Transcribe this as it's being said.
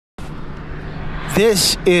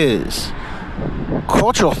This is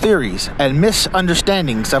Cultural Theories and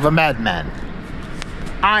Misunderstandings of a Madman.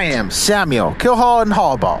 I am Samuel Killhall and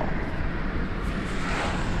Hallball.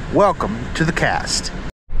 Welcome to the cast.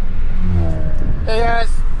 Hey guys,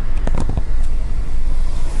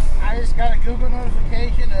 I just got a Google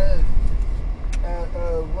notification of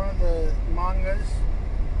one of the mangas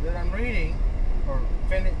that I'm reading, or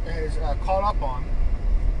has caught up on,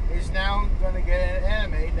 is now going to get an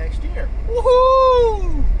anime next year.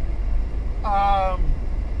 Woohoo!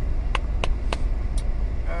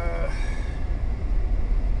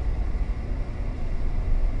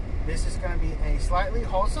 This is going to be a slightly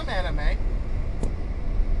wholesome anime,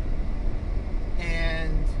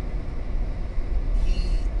 and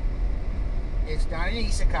it's not an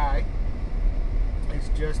isekai. It's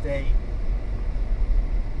just a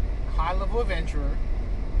high-level adventurer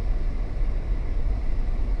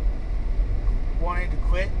wanting to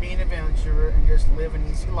quit being an adventurer and just live an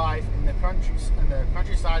easy life in the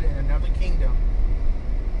countryside in another kingdom.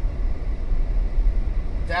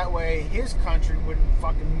 That way his country wouldn't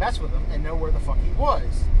fucking mess with him and know where the fuck he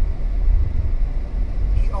was.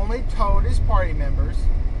 He only told his party members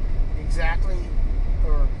exactly,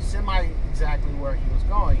 or semi-exactly, where he was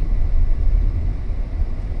going,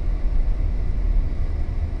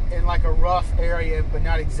 in like a rough area, but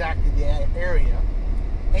not exactly the area.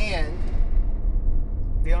 And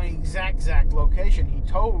the only exact location he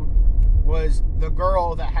told was the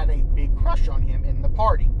girl that had a big crush on him in the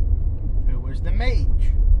party, who was the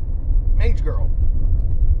mage girl.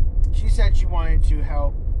 She said she wanted to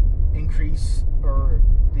help increase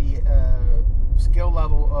the skill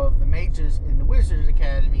level of the mages in the Wizards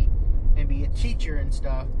Academy and be a teacher and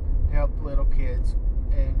stuff to help little kids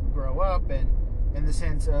and grow up, and in the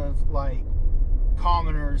sense of like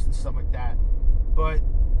commoners and stuff like that. But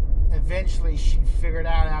eventually she figured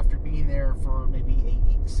out, after being there for maybe a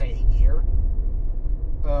year,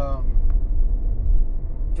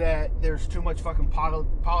 that there's too much fucking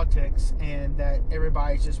politics, and that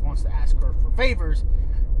everybody just wants to ask her for favors,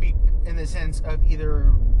 in the sense of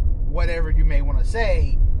either whatever you may want to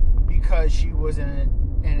say, because she was in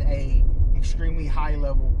a extremely high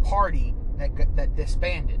level party that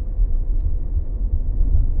disbanded.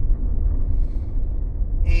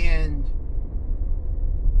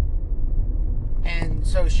 And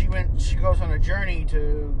so she goes on a journey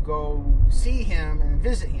to go see him and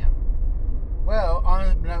visit him. Well,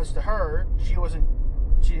 unbeknownst to her, she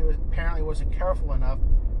apparently wasn't careful enough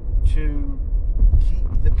to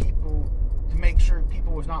make sure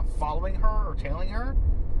people was not following her or tailing her,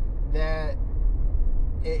 that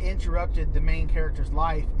it interrupted the main character's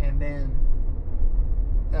life. And then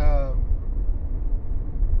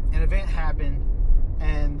an event happened,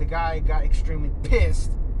 and the guy got extremely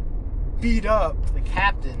pissed, beat up the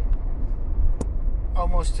captain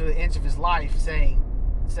almost to the end of his life, saying,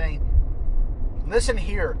 "Listen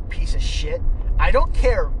here, piece of shit. I don't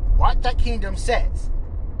care what that kingdom says.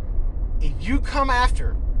 If you come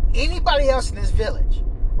after anybody else in this village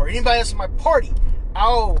or anybody else in my party,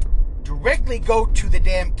 I'll directly go to the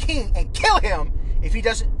damn king and kill him if he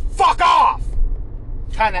doesn't fuck off,"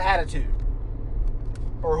 kind of attitude.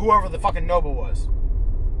 Or whoever the fucking noble was.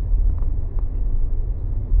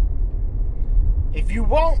 If you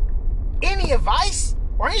want any advice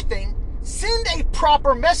or anything, send a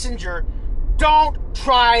proper messenger. Don't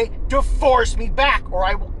try to force me back, or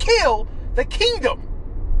I will kill the kingdom,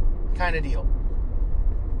 kind of deal.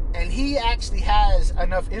 And he actually has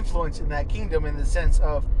enough influence in that kingdom, in the sense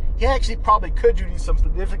of he actually probably could do some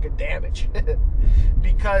significant damage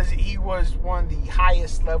because he was one of the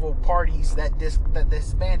highest level parties that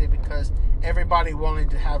disbanded, because everybody wanted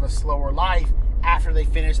to have a slower life after they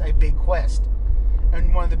finished a big quest.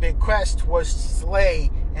 And one of the big quests was to slay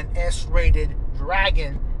an S-rated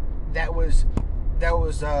dragon that was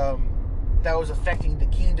affecting the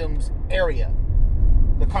kingdom's area,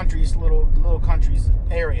 the country's little country's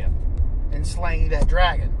area, and slaying that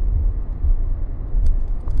dragon.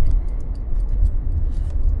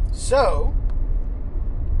 So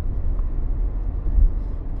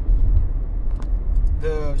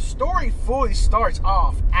the story fully starts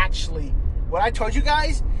off, actually, what I told you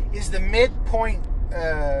guys is the midpoint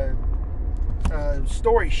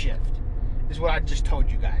story shift is what I just told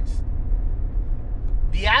you guys.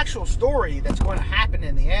 The actual story that's going to happen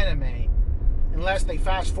in the anime, unless they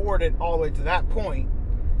fast forward it all the way to that point,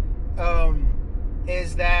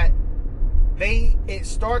 is that it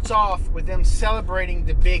starts off with them celebrating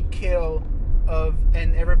the big kill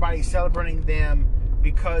and everybody celebrating them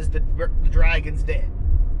because the dragon's dead.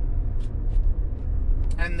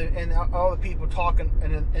 And all the people talking,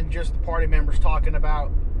 and just the party members talking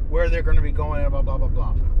about where they're going to be going, and blah, blah, blah,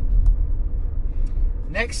 blah.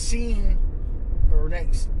 Next scene, or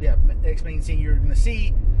next main scene you're going to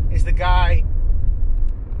see is the guy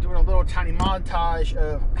doing a little tiny montage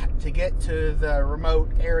of to get to the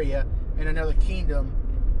remote area in another kingdom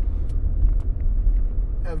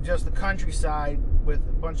of just the countryside with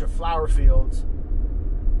a bunch of flower fields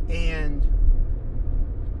and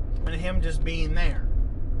him just being there,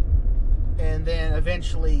 and then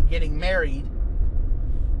eventually getting married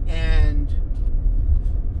and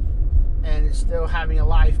still having a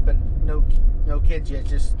life, but no kids yet.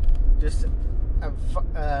 Just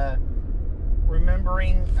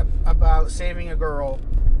remembering about saving a girl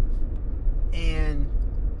and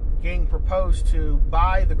getting proposed to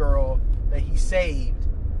by the girl that he saved,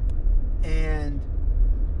 and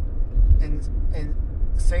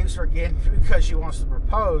saves her again because she wants to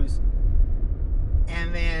propose,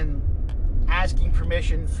 and then asking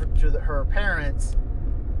permission to her parents.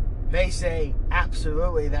 They say,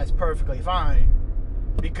 absolutely, that's perfectly fine,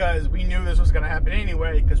 because we knew this was going to happen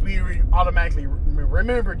anyway, because we automatically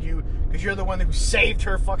remembered you, because you're the one who saved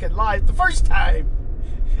her fucking life the first time.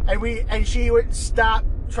 And she would stop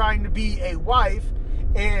trying to be a wife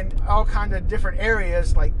in all kinds of different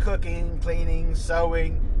areas, like cooking, cleaning,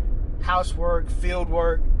 sewing, housework, field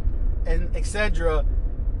work, and etc.,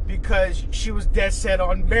 because she was dead set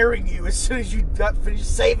on marrying you as soon as you got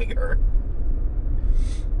finished saving her.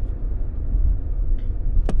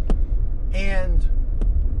 And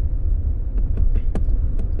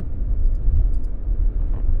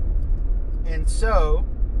so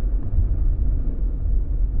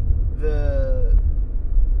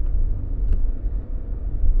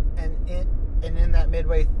in that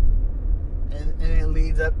midway, and it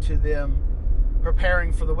leads up to them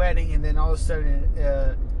preparing for the wedding, and then all of a sudden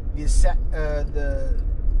the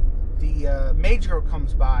maid girl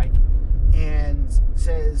comes by and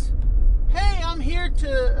says, "Hey, I'm here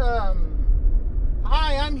to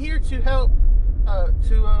help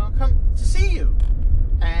come to see you."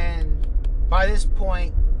 And by this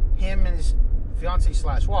point, him and his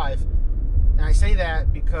fiance/wife, and I say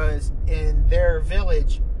that because in their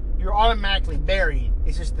village, you're automatically married.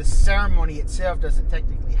 It's just the ceremony itself doesn't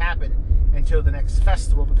technically happen until the next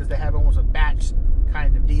festival, because they have almost a batch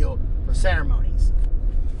kind of deal for ceremonies.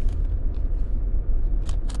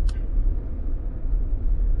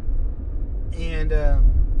 And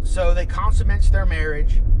so they consummate their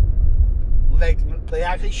marriage. They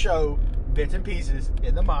actually show bits and pieces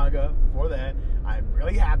in the manga for that. I'm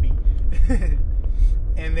really happy.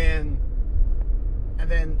 and then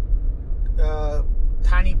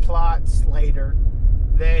tiny plots later,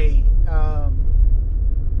 they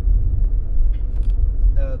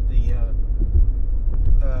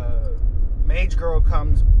mage girl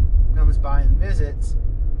comes by and visits,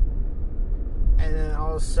 and then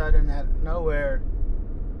all of a sudden, out of nowhere,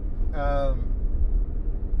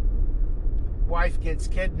 wife gets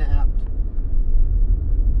kidnapped,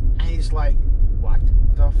 and he's like, "What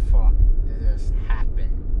the fuck did this happen?"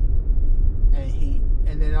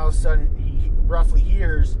 And then all of a sudden, he roughly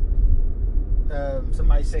hears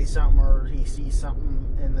somebody say something, or he sees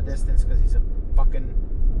something in the distance, because he's a fucking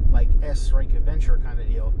like S-rank adventurer kind of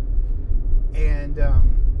deal, and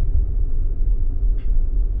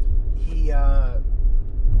he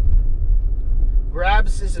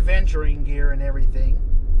grabs his adventuring gear and everything,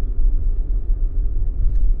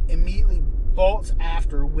 immediately bolts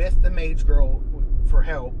after with the mage girl for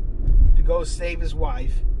help to go save his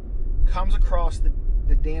wife, comes across the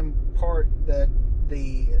damn part, the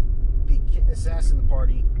assassin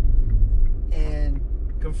party, and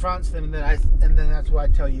confronts them, and then that's why I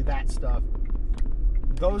tell you that stuff.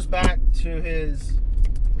 Goes back to his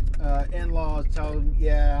in-laws, tell them,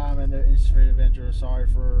 "Yeah, I'm an industry adventurer, sorry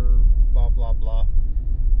for blah blah blah,"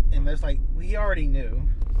 and there's like, "We already knew."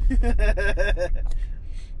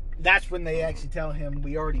 That's when they actually tell him,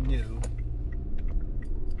 "We already knew."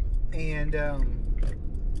 And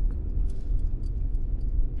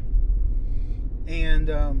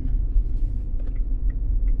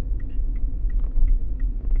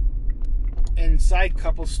side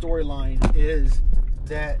couple storyline is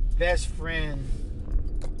that best friend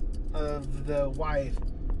of the wife,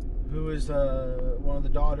 who is one of the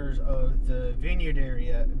daughters of the vineyard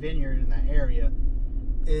in that area,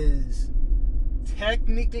 is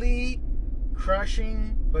technically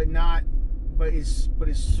crushing, but is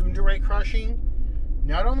tsundere crushing,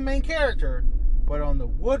 not on the main character, but on the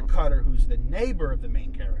woodcutter, who's the neighbor of the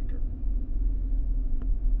main character.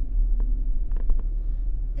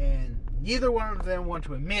 And neither one of them want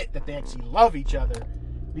to admit that they actually love each other,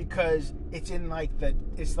 because it's in like the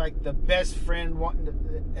best friend wanting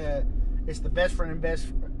to, it's the best friend and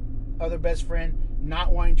other best friend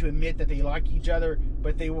not wanting to admit that they like each other,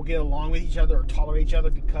 but they will get along with each other or tolerate each other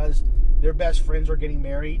because their best friends are getting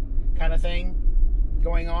married, kind of thing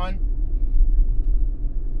going on.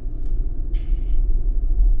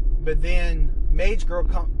 But then Mage Girl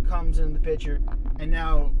comes in the picture, and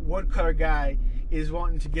now Woodcutter guy is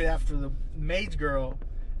wanting to get after the Mage Girl,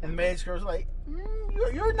 and the Mage Girl's like,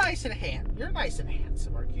 you're nice and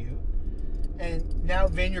handsome, are you? And now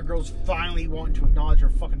Vineyard Girl's finally wanting to acknowledge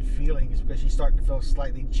her fucking feelings because she's starting to feel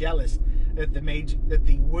slightly jealous that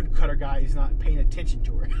the Woodcutter guy is not paying attention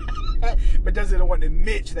to her, but doesn't want to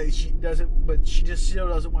admit that she doesn't. But she just still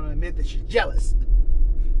doesn't want to admit that she's jealous.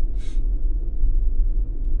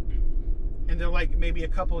 And they're like maybe a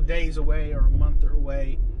couple of days away or a month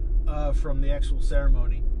away from the actual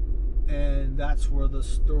ceremony. And that's where the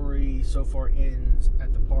story so far ends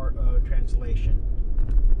at the part of translation,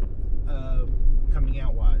 coming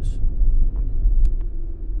out wise.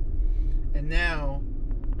 And now,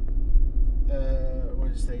 what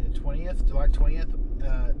did it say, the 20th, July 20th,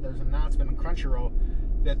 there's an announcement on Crunchyroll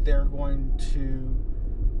that they're going to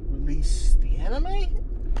release the anime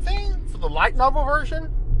thing for the light novel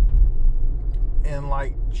version in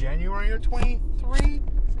like January of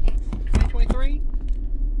 2023.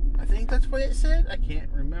 I think that's what it said. I can't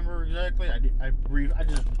remember exactly. I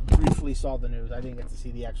just briefly saw the news. I didn't get to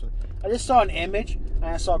see the actual. I just saw an image and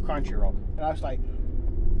I saw Crunchyroll, and I was like,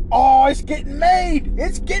 "Oh, it's getting made!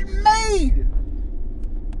 It's getting made!"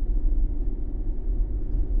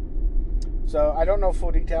 So I don't know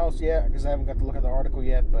full details yet because I haven't got to look at the article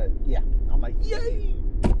yet. But yeah, I'm like, yay!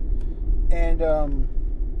 And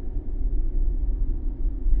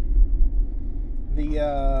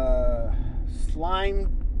the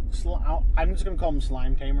slime. I'm just gonna call him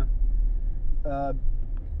Slime Tamer,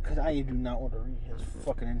 because I do not want to read his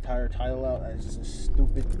fucking entire title out. That's just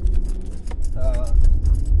stupid.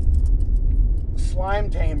 Slime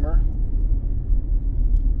Tamer,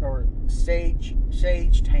 or Sage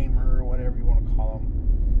Tamer, or whatever you want to call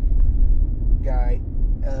him, guy.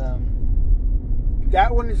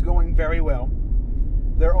 That one is going very well.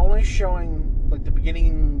 They're only showing like the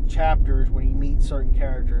beginning chapters when he meets certain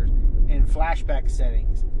characters in flashback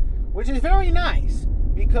settings, which is very nice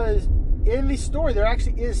because in the story there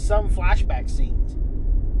actually is some flashback scenes,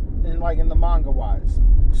 in the manga wise.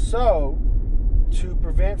 So to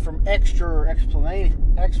prevent from extra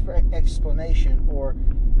explanation or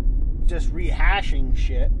just rehashing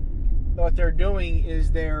shit, what they're doing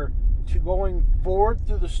is they're going forward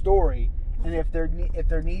through the story, and if there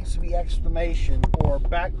needs to be explanation or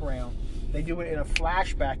background, they do it in a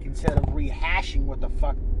flashback instead of rehashing what the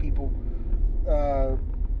fuck people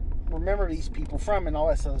remember these people from and all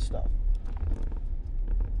that other stuff.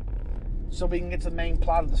 So we can get to the main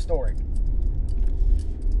plot of the story.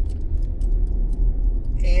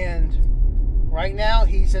 And right now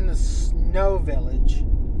he's in the Snow Village.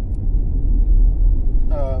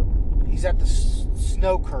 He's at the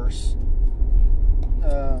Snow Cursed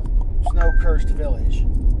Village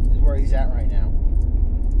is where he's at right now.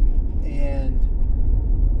 And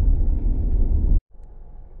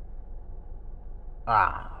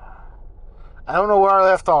I don't know where I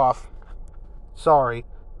left off. Sorry,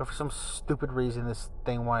 but for some stupid reason this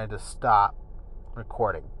thing wanted to stop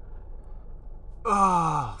recording.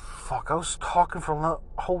 Oh, fuck. I was talking for a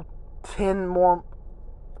whole 15 more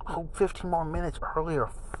minutes earlier.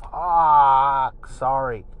 Fuck.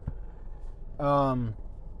 Sorry. What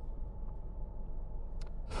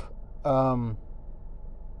I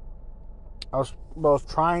was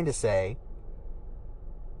trying to say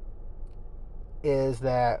is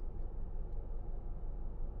that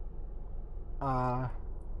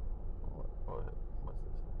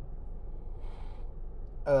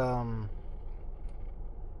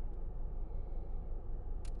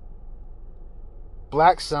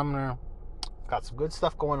Black Summoner got some good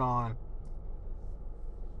stuff going on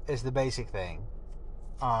is the basic thing.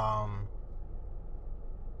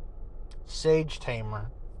 Sage Tamer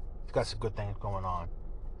got some good things going on,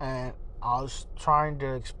 and I was trying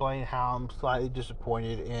to explain how I'm slightly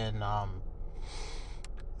disappointed in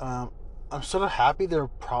I'm sort of happy they're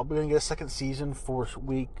probably gonna get a second season for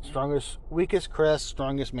Weakest Crest,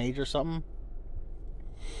 Strongest Mage or something,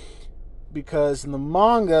 because in the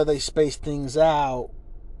manga they space things out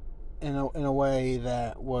in a way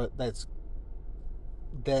that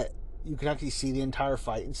you can actually see the entire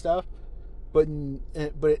fight and stuff. But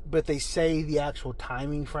they say the actual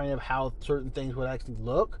timing frame of how certain things would actually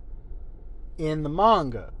look in the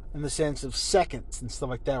manga, in the sense of seconds and stuff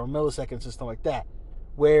like that, or milliseconds and stuff like that.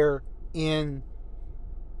 Where in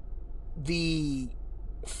the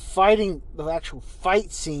actual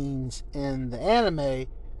fight scenes in the anime,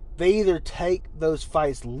 they either take those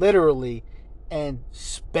fights literally and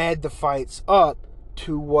sped the fights up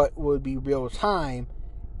to what would be real time,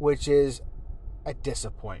 which is a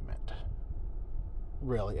disappointment.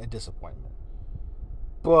 Really, a disappointment.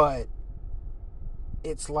 But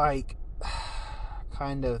it's like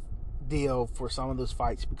kind of deal for some of those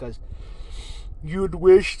fights, because you would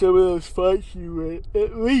wish some of those fights you would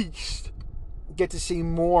at least get to see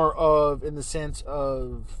more of, in the sense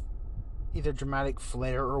of either dramatic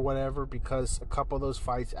flair or whatever, because a couple of those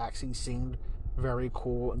fights actually seemed very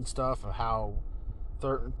cool and stuff, of how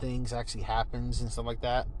certain things actually happens and stuff like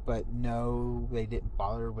that. But no, they didn't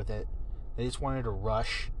bother with it. They just wanted to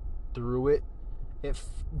rush through it. It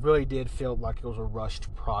really did feel like it was a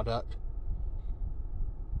rushed product.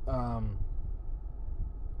 And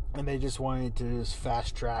they just wanted to just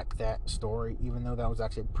fast track that story, even though that was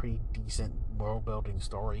actually a pretty decent world building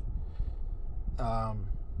story.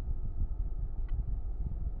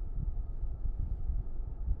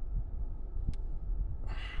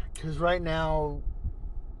 Because right now,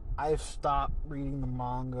 I've stopped reading the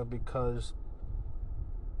manga because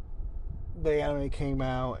the anime came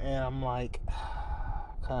out, and I'm like,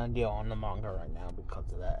 kind of deal on the manga right now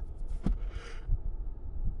because of that.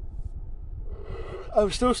 I'm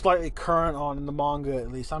still slightly current on the manga,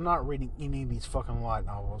 at least. I'm not reading any of these fucking light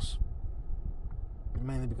novels.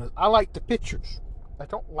 Mainly because I like the pictures. I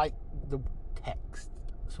don't like the text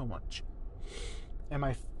so much.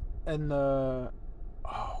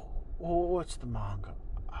 What's the manga?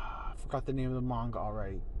 I forgot the name of the manga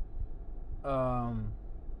already.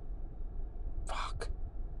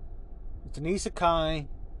 It's an isekai,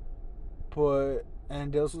 and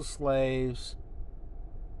it deals with slaves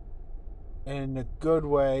in a good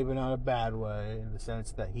way, but not a bad way, in the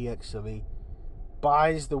sense that he actually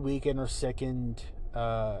buys the weakened or sickened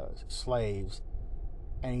slaves,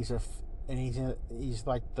 and he's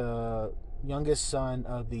like the youngest son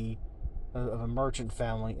of a merchant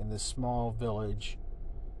family in this small village,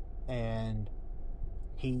 and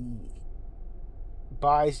he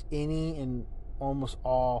buys any and almost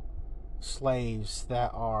all slaves that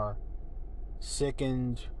are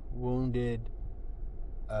sickened, wounded,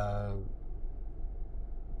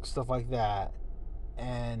 stuff like that,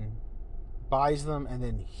 and buys them and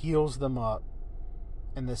then heals them up,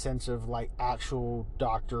 in the sense of like actual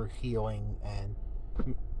doctor healing, and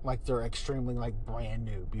like they're extremely like brand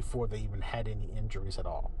new before they even had any injuries at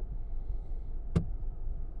all.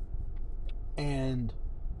 And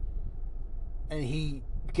he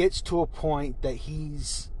gets to a point that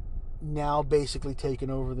he's now basically taken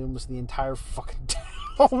over almost the entire fucking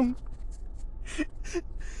town.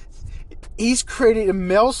 He's created a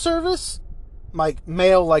mail service, like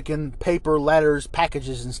mail, like in paper, letters,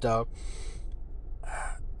 packages and stuff,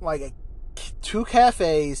 like 2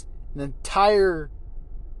 cafes, an entire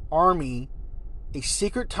army, a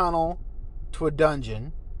secret tunnel to a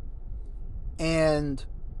dungeon, and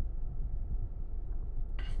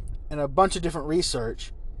a bunch of different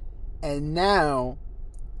research. And now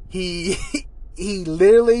he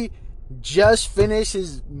literally just finished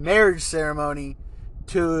his marriage ceremony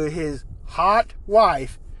to his hot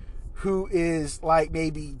wife, who is like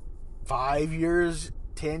maybe 5 years,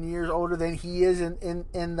 10 years older than he is in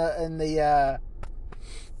the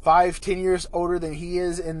 5-10 years older than he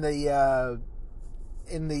is in the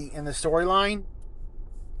storyline.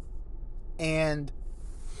 And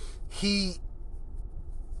he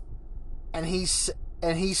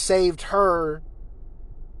saved her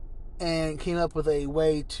and came up with a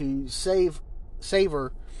way to save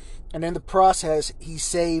her, and in the process he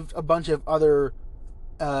saved a bunch of other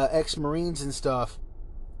ex-Marines and stuff.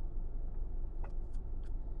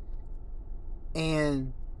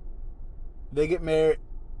 And they get married,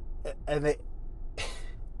 and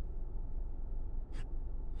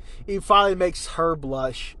he finally makes her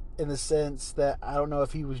blush, in the sense that, I don't know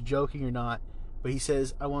if he was joking or not, but he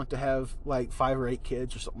says, I want to have like 5 or 8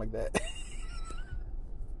 kids or something like that.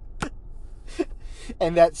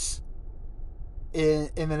 And and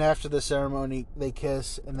then after the ceremony they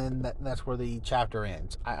kiss, and then that's where the chapter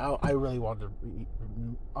ends. I really want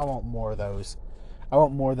I want more of those. I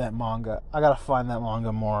want more of that manga. I gotta find that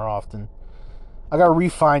manga more often. I gotta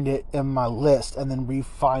re-find it in my list, and then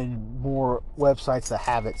re-find more websites that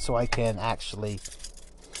have it, so I can actually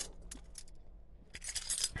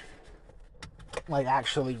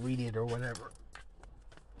read it or whatever.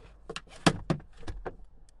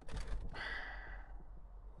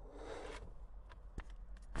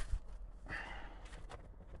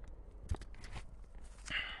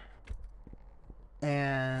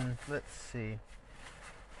 And let's see.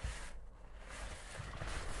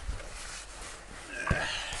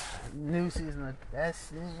 New season of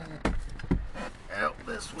Destiny out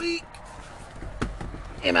this week.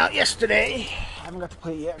 Came out yesterday. I haven't got to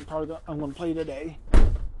play it yet. I'm going to play today.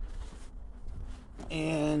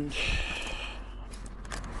 And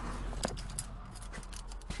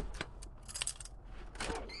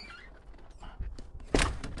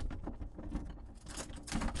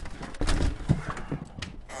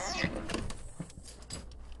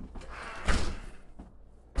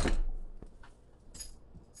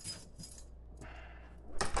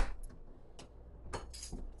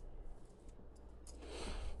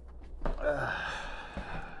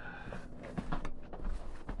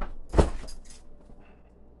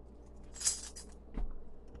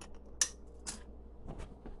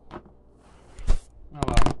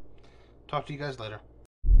talk to you guys later.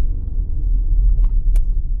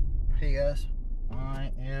 Hey guys, I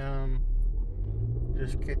am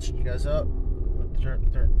just catching you guys up with certain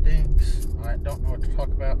things. I don't know what to talk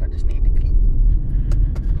about. I just need to keep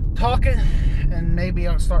talking, and maybe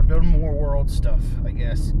I'll start building more world stuff, I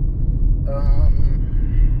guess.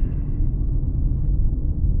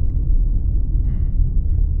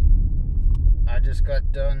 I just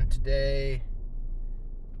got done today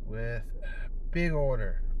with big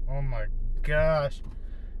order. Oh my gosh.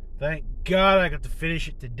 Thank God I got to finish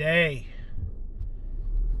it today.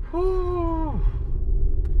 Whew.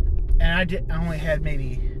 And I only had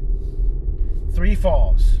maybe 3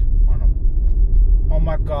 falls on them. Oh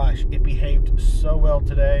my gosh, it behaved so well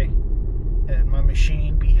today. And my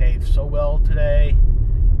machine behaved so well today.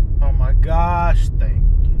 Oh my gosh, thank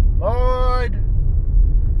you, Lord.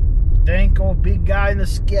 Thank old big guy in the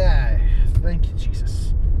sky. Thank you,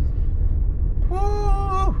 Jesus.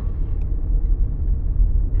 Woo!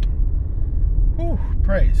 Whew,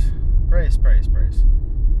 praise.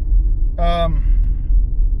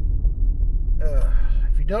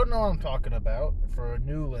 If you don't know what I'm talking about, for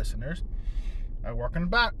new listeners, I work in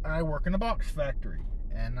a box factory,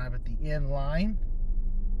 and I'm at the end line,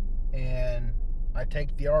 and I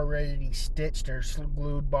take the already stitched or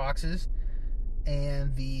glued boxes,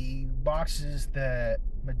 and the boxes that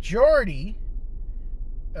majority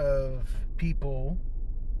of people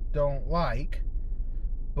don't like,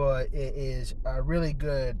 but it is a really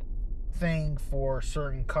good thing for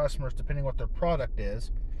certain customers, depending what their product is,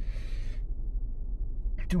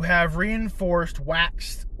 to have reinforced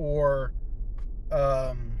waxed or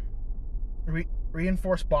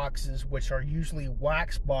reinforced boxes, which are usually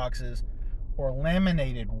wax boxes or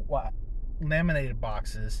laminated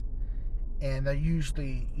boxes, and they're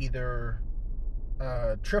usually either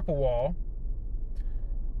triple wall,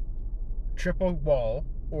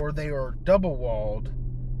 or they are double walled,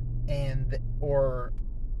 or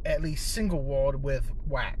at least single walled with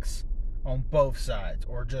wax on both sides,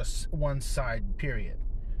 or just one side, period.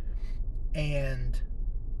 And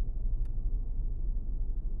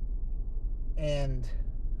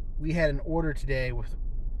we had an order today with,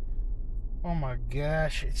 oh my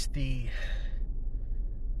gosh, it's the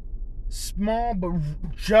small but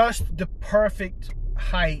just the perfect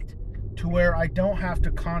height to where I don't have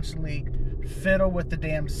to constantly fiddle with the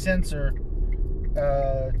damn sensor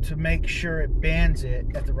to make sure it bands it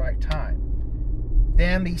at the right time.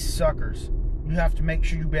 Damn these suckers. You have to make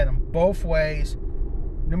sure you bend them both ways,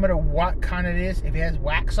 no matter what kind it is. If it has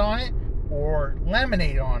wax on it or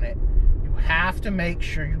laminate on it, you have to make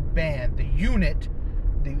sure you band the unit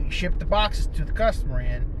that you ship the boxes to the customer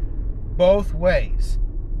in both ways,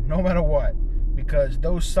 no matter what, because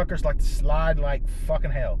those suckers like to slide like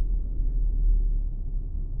fucking hell.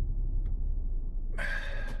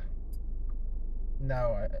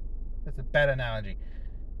 No, that's a bad analogy.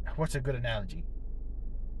 What's a good analogy?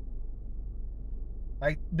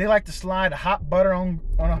 Like, they like to slide hot butter on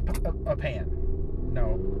a pan.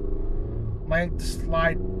 No.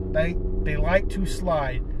 They like to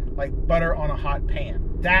slide like butter on a hot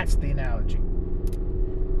pan. That's the analogy.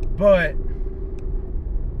 But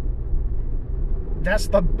that's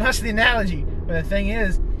the analogy. But the thing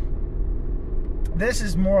is,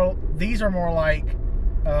 these are more like,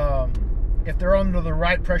 if they're under the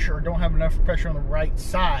right pressure or don't have enough pressure on the right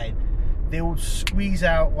side, they will squeeze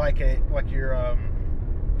out like you're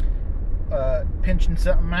pinching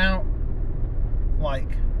something out. Like,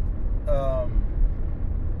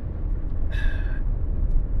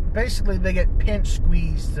 basically they get pinch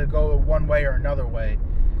squeezed to go one way or another way,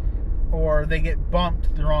 or they get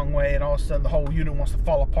bumped the wrong way, and all of a sudden the whole unit wants to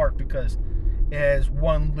fall apart because it has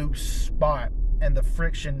one loose spot and the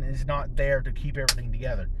friction is not there to keep everything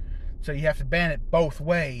together. So you have to band it both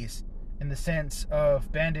ways, in the sense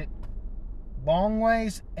of band it long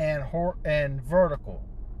ways and vertical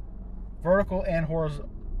and horizontal.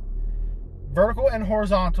 vertical and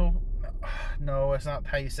horizontal. No, it's not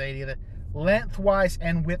how you say it either. Lengthwise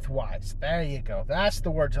and widthwise. There you go. That's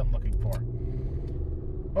the words I'm looking for.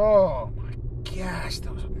 Oh my gosh,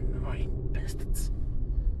 those annoying bastards.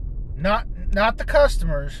 Not the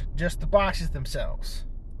customers, just the boxes themselves.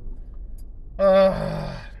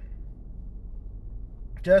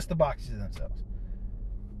 Just the boxes themselves.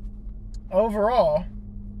 Overall,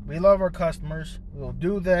 we love our customers. We'll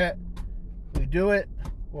do that. We do it.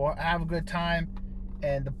 We'll have a good time.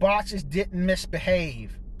 And the boxes didn't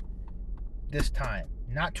misbehave this time.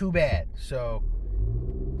 Not too bad. So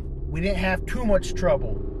we didn't have too much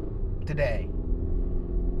trouble today.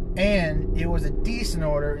 And it was a decent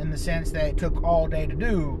order in the sense that it took all day to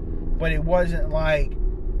do, but it wasn't like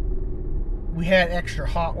we had extra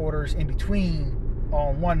hot orders in between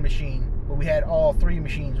on one machine, but we had all three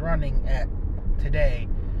machines running at today.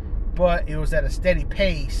 But it was at a steady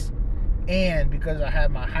pace, and because I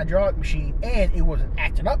had my hydraulic machine and it wasn't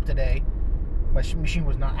acting up today, my machine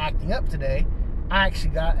was not acting up today, I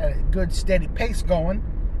actually got a good steady pace going,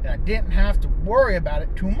 and I didn't have to worry about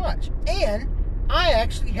it too much. And I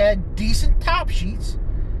actually had decent top sheets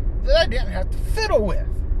that I didn't have to fiddle with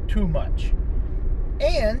too much.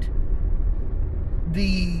 And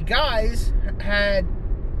the guys had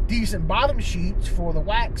decent bottom sheets for the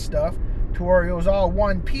wax stuff to where it was all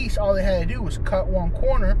one piece. All they had to do was cut one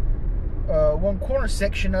corner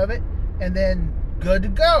section of it, and then good to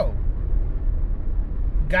go.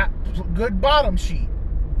 Got good bottom sheet.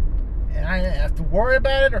 And I didn't have to worry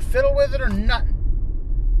about it or fiddle with it or nothing.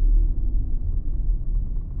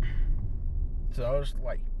 So I was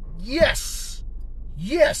like, yes!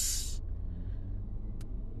 Yes!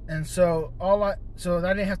 And so I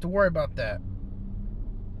didn't have to worry about that.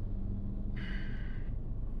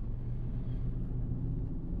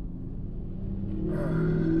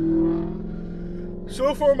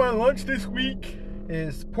 So far, my lunch this week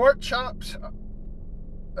is pork chops.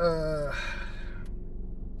 I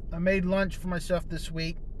made lunch for myself this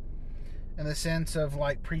week in the sense of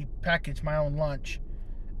like pre-packaged my own lunch.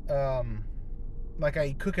 Like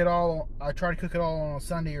I try to cook it all on a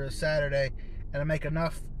Sunday or a Saturday, and I make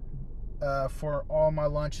enough for all my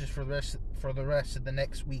lunches for the rest of the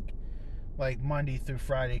next week, like Monday through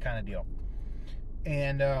Friday kind of deal.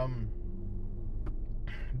 And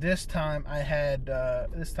this time I have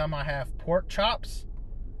pork chops.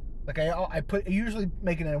 Like I usually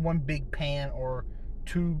make it in one big pan or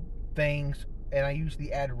two things, and I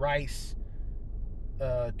usually add rice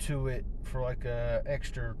to it for like a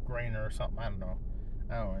extra grain or something. I don't know.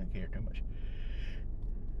 I don't really care too much.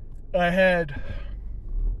 I had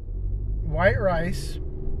white rice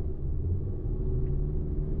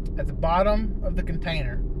at the bottom of the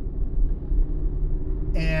container,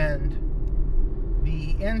 and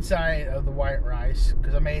the inside of the white rice,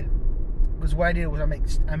 because what I did was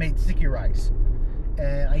I made sticky rice,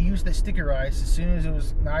 and I used that sticky rice as soon as it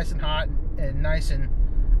was nice and hot and nice, and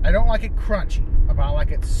I don't like it crunchy, but I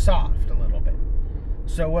like it soft a little bit.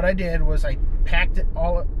 So what I did was I packed it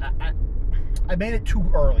all. I made it too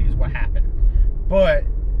early is what happened, but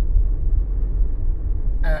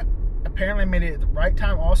apparently I made it at the right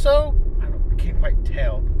time. Also, I can't quite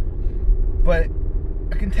tell, but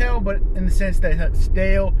I can tell, but in the sense that it's not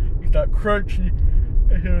stale, it's not crunchy,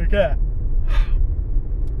 anything like that.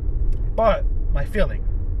 But my filling,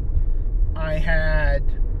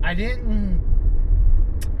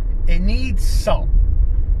 it needs salt.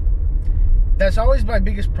 That's always my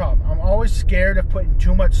biggest problem. I'm always scared of putting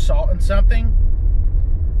too much salt in something.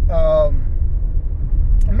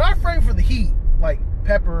 I'm not afraid for the heat, like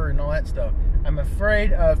pepper and all that stuff. I'm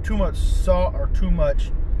afraid of too much salt or too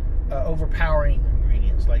much overpowering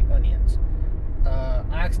ingredients like onions. I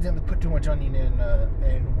accidentally put too much onion in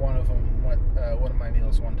one of them. One of my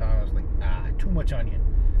meals one time. I was like, too much onion.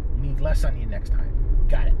 You need less onion next time.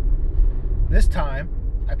 Got it. This time,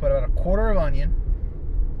 I put about a quarter of onion.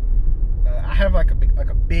 I have like a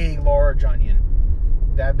big, large onion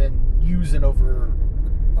that I've been using over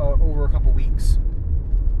a couple weeks,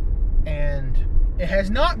 and it has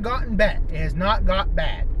not gotten bad. It has not got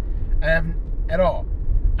bad. I haven't at all.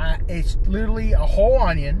 It's literally a whole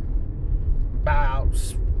onion, about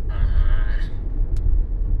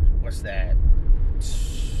what's that?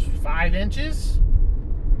 5 inches?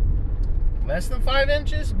 Less than 5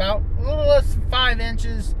 inches? About a little less than 5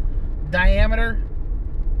 inches diameter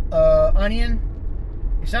onion.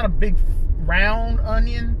 It's not a big round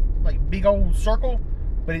onion, like big old circle,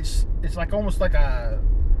 but it's like almost like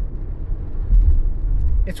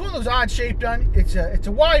it's one of those odd shaped onions. It's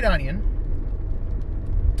a wide onion.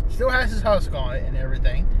 Still has his husk on it and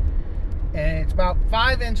everything, and it's about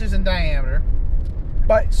 5 inches in diameter.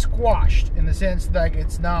 but squashed in the sense that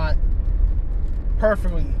it's not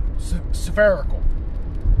perfectly spherical.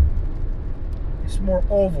 It's more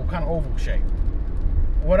oval, kind of oval shape.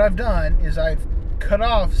 What I've done is I've cut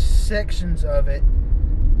off sections of it,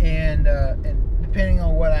 and depending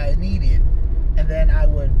on what I needed, and then I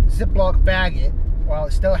would Ziploc bag it while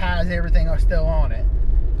it still has everything still on it,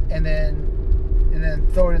 and then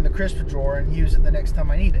throw it in the crisper drawer and use it the next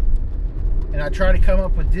time I need it. And I try to come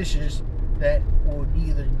up with dishes that would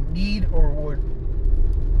either need or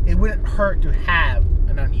it wouldn't hurt to have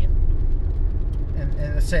an onion, and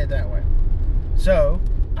let's say it that way. So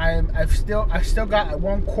I've still got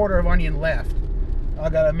 1/4 of onion left. I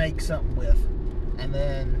gotta make something with, and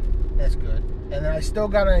then that's good. And then I still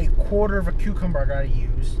got 1/4 of a cucumber I gotta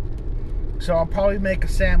use. So I'll probably make a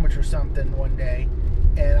sandwich or something one day,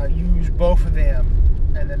 and I'll use both of them,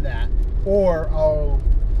 and then that. Or I'll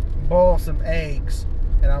boil some eggs,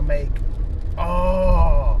 and I'll make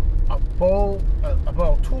I'll boil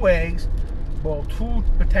 2 eggs, boil 2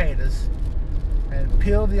 potatoes, and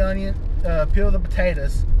peel the onion, peel the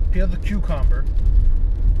potatoes, peel the cucumber,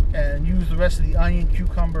 and use the rest of the onion,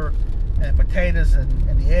 cucumber, and potatoes and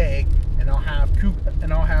the egg, and I'll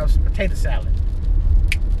have some potato salad.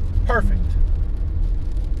 Perfect.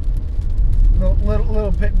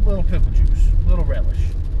 Little pickle juice, little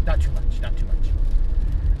relish, not too much.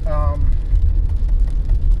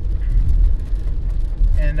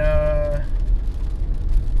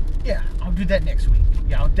 Yeah, I'll do that next week.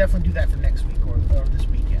 Yeah, I'll definitely do that for next week or this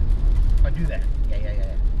weekend. I'll do that.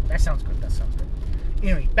 Yeah. That sounds good.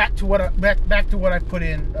 Anyway, back to what I put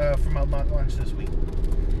in for my lunch this week.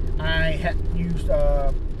 I had used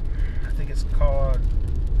I think it's called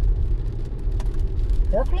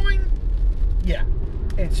pork loin. Yeah,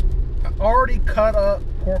 it's already cut up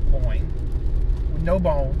pork loin with no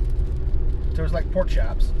bone, so it's like pork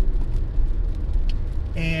chops,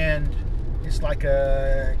 and it's like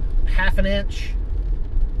a 1/2 inch,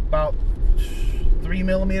 about 3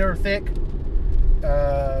 millimeter thick,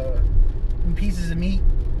 pieces of meat,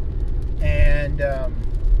 and I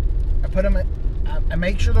put them. I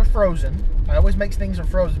make sure they're frozen. I always make things are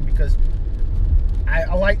frozen because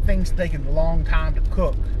I like things taking a long time to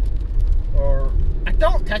cook. Or I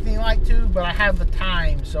don't technically like to, but I have the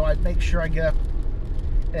time, so I make sure I get up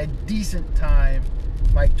at a decent time,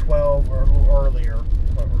 like 12 or a little earlier,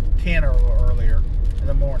 or 10 or a little earlier in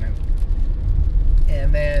the morning.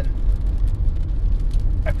 And then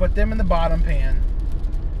I put them in the bottom pan.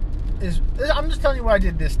 I'm just telling you what I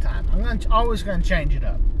did this time. I'm always going to change it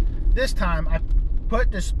up. This time I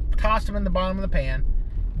tossed them in the bottom of the pan.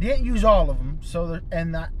 Didn't use all of them, so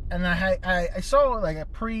I saw like a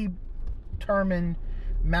predetermined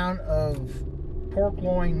amount of pork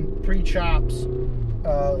loin pre-chops,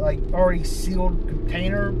 like already sealed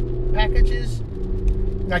container packages,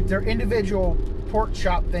 like they're individual pork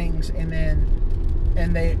chop things, and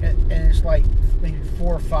it's like maybe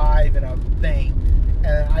 4 or 5 in a thing,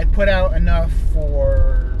 and I put out enough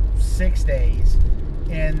for 6 days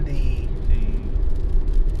in the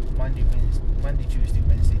Monday, Tuesday,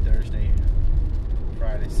 Wednesday, Thursday,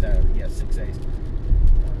 Friday, Saturday. Yeah, 6 days. 1,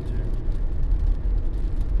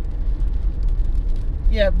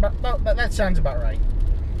 2. Yeah, but that sounds about right.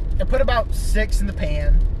 I put about 6 in the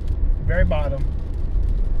pan, very bottom,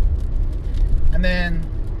 and then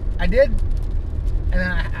I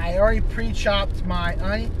already pre-chopped my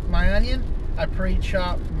onion. I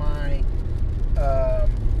pre-chopped my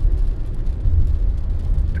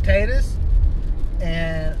potatoes,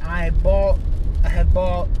 and I had bought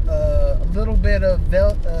a little bit of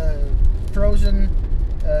frozen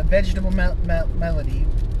vegetable melody,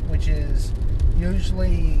 which is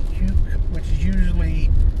usually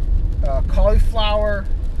cauliflower,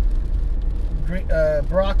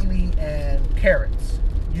 broccoli, and carrots.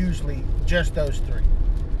 Usually just those 3.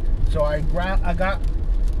 So I got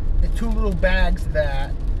the 2 little bags of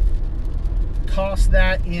that. Toss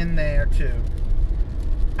that in there too.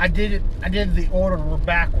 I did the order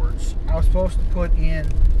backwards. I was supposed to put in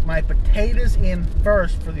my potatoes in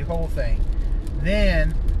first for the whole thing.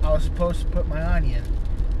 Then I was supposed to put my onion.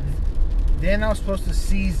 Then I was supposed to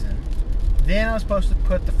season. Then I was supposed to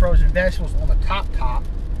put the frozen vegetables on the top.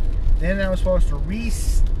 Then I was supposed to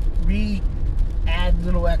add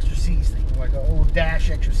little extra seasoning, like a little dash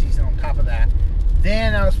extra seasoning on top of that.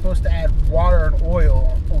 Then I was supposed to add water and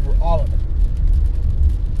oil over all of it,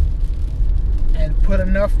 and put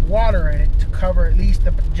enough water in it to cover at least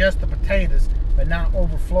just the potatoes, but not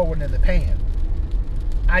overflowing in the pan.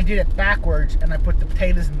 I did it backwards, and I put the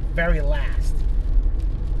potatoes in the very last.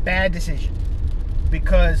 Bad decision,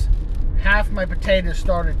 because half my potatoes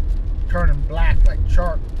started turning black, like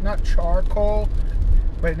not charcoal,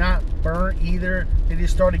 but not burnt either. They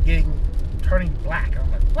just started turning black. I'm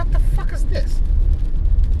like, what the fuck is this?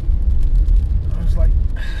 I was like,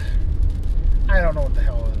 I don't know what the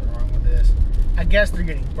hell is wrong with this. I guess they're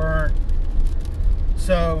getting burnt.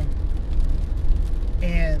 So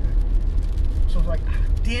I was like,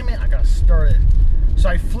 damn it, I gotta stir it. So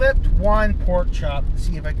I flipped one pork chop to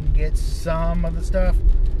see if I can get some of the stuff.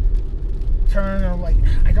 I'm like,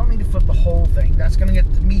 I don't need to flip the whole thing. That's gonna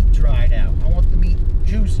get the meat dried out. I want the meat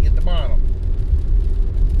juicy at the bottom.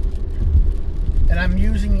 And I'm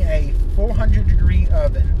using a 400-degree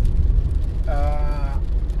oven.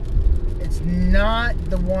 It's not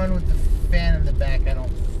the one with the fan in the back, I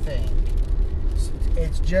don't think.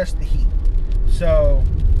 It's just the heat. So,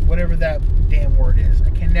 whatever that damn word is, I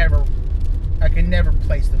can never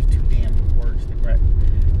place those two damn words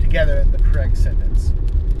together in the correct sentence.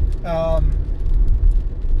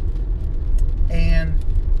 And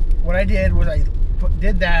what I did was I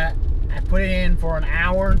did that. I put it in for an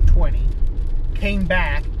hour and 20. Came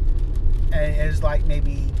back, and it was like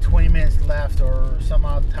maybe 20 minutes left or some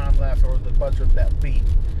odd time left, or the buzzer beep.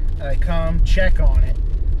 And I come check on it,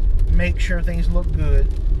 make sure things look good.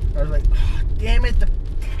 I was like, oh, damn it, the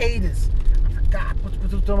potatoes. I forgot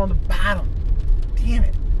put them on the bottom. Damn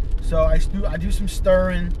it. So I do some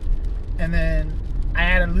stirring, and then I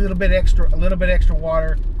add a little bit extra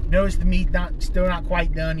water. Notice the meat still not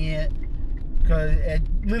quite done yet, because it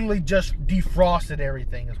literally just defrosted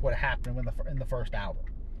everything is what happened in the first hour.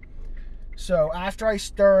 So after I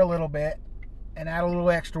stir a little bit and add a little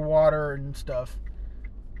extra water and stuff,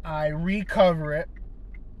 I recover it,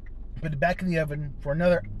 put it back in the oven for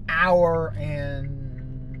another hour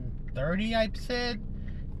and 30, I said.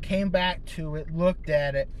 Came back to it, looked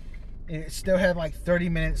at it. It still had like 30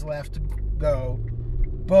 minutes left to go.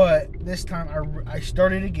 But this time I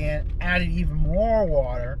started again, added even more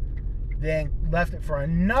water, then left it for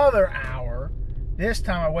another hour. This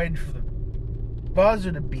time I waited for the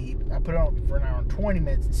buzzer to beep. I put it on for an hour and 20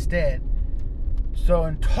 minutes instead. So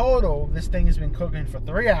in total, this thing has been cooking for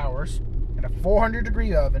 3 hours in a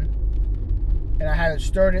 400-degree oven, and I had it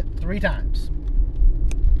stirred it 3 times.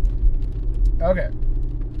 Okay.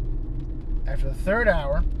 After the 3rd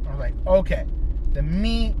hour, I was like, okay, the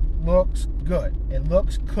meat looks good. It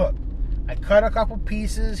looks cooked. I cut a couple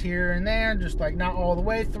pieces here and there, just like not all the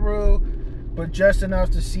way through, but just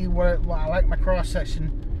enough to see I like my cross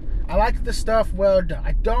section. I like the stuff well done.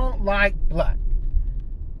 I don't like blood,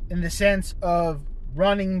 in the sense of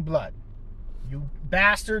running blood. You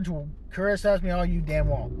bastards will criticize me all you damn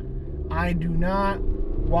want. I do not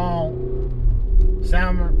want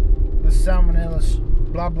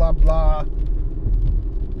salmonella, blah blah blah.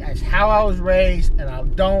 That's how I was raised, and I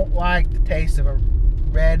don't like the taste of a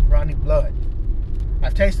red running blood.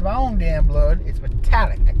 I've tasted my own damn blood. It's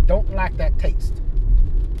metallic. I don't like that taste.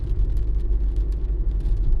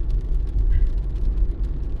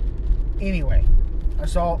 Anyway, I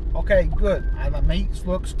saw, okay, good. My meat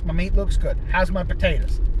looks good. How's my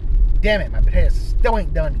potatoes? Damn it, my potatoes still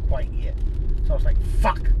ain't done quite yet. So I was like,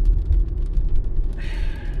 fuck.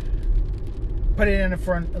 Put it in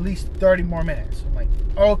for at least 30 more minutes. I'm like,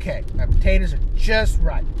 okay, my potatoes are just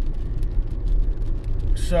right.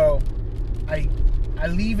 So I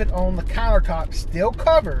leave it on the countertop, still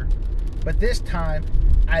covered, but this time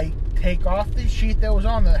I take off the sheet that was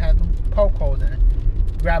on there that had the poke holes in it,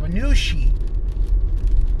 grab a new sheet,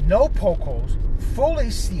 no poke holes, fully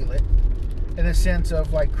seal it, in the sense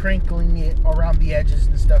of like crinkling it around the edges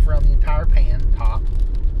and stuff around the entire pan top.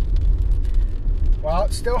 While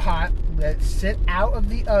it's still hot, let it sit out of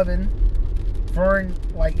the oven for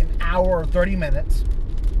like an hour or 30 minutes.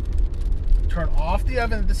 Turn off the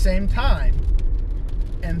oven at the same time,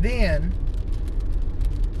 and then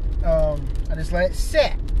I just let it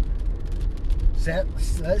sit. Let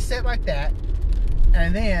it sit like that,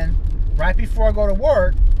 and then right before I go to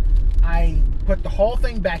work, I put the whole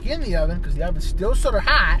thing back in the oven because the oven's still sort of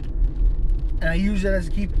hot, and I use it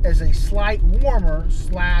as a slight warmer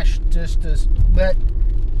 / just to let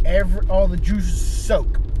all the juices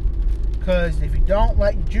soak. Because if you don't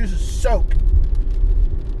let your juices soak,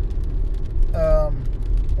 or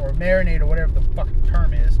marinate, or whatever the fucking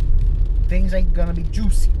term is, things ain't gonna be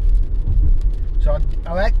juicy. So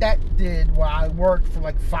I let that did while I worked for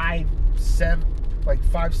like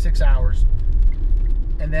 5-6 hours,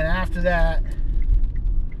 and then after that,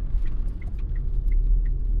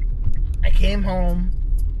 I came home,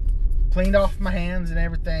 cleaned off my hands and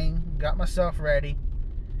everything, got myself ready,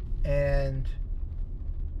 and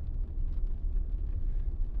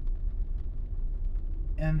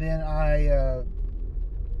then I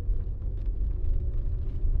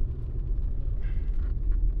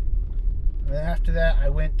And then after that, I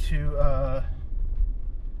went to,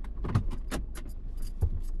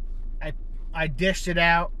 I dished it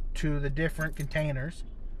out to the different containers,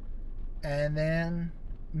 and then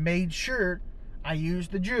made sure I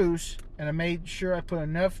used the juice, and I made sure I put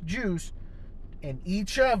enough juice in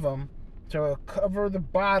each of them to cover the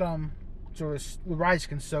bottom so the rice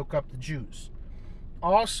can soak up the juice.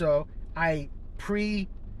 Also, as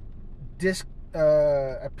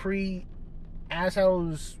I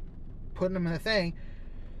was putting them in the thing,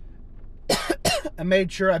 I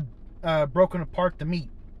made sure I broken apart the meat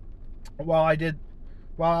while I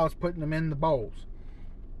was putting them in the bowls.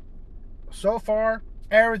 So far,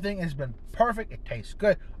 everything has been perfect. It tastes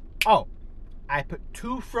good. Oh, I put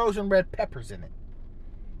 2 frozen red peppers in it.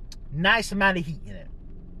 Nice amount of heat in it.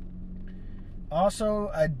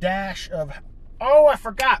 Also, a dash of... Oh, I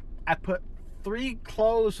forgot. I put 3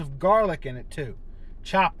 cloves of garlic in it too,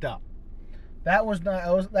 chopped up. That was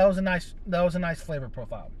a nice flavor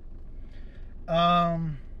profile.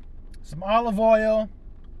 Some olive oil,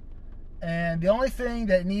 and the only thing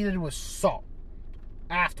that needed was salt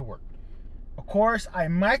afterward. Of course, I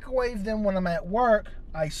microwave them when I'm at work.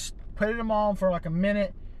 I put them on for like a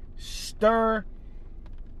minute, stir.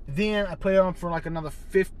 Then I put it on for like another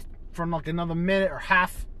minute or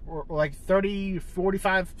half, or like 30,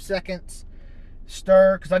 45 seconds.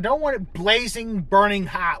 Stir, because I don't want it blazing, burning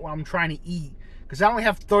hot when I'm trying to eat, because I only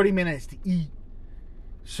have 30 minutes to eat.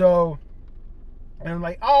 So, and I'm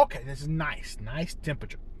like, oh, okay, this is nice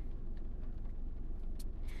temperature.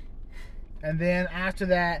 And then after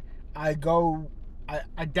that, I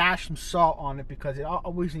dash some salt on it, because it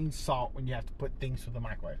always needs salt when you have to put things through the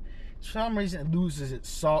microwave. For some reason, it loses its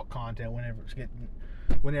salt content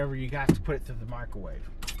whenever you have to put it through the microwave.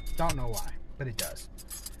 Don't know why, but it does.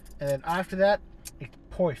 And then after that, it's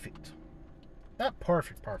perfect. Not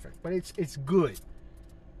perfect, but it's good.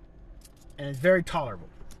 And it's very tolerable.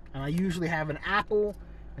 And I usually have an apple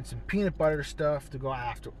and some peanut butter stuff to go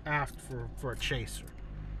after for a chaser.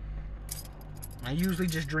 I usually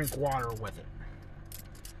just drink water with it.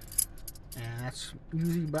 And that's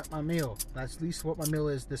usually about my meal. That's at least what my meal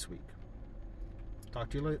is this week. Talk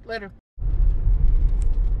to you later.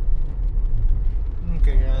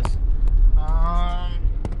 Okay, guys.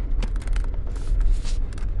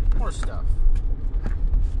 More stuff.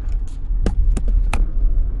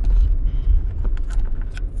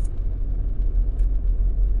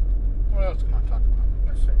 What else can I talk about?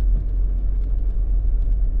 Let's see.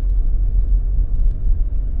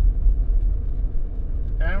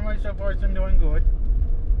 Anyway, so far it's been doing good.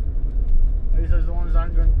 At least as long as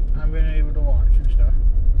I've been able to watch and stuff.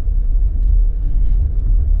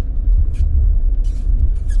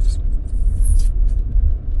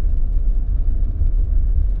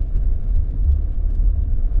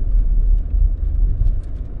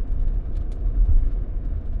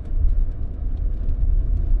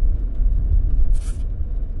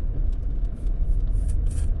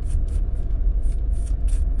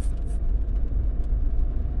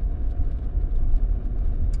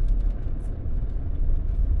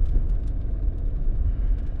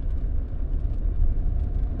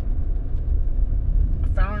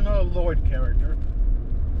 Lloyd character,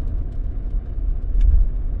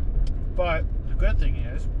 but the good thing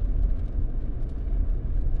is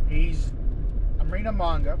I'm reading a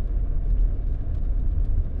manga.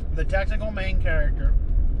 The technical main character,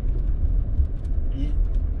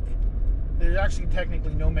 there's actually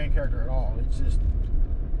technically no main character at all. It's just,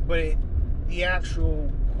 the actual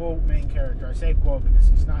quote main character. I say quote because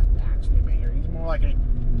he's not actually a main character. He's more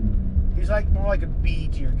like a B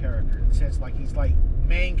tier character in the sense like he's like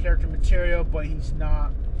main character material, but he's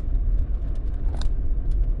not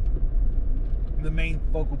the main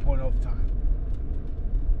focal point all the time.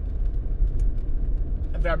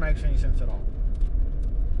 If that makes any sense at all.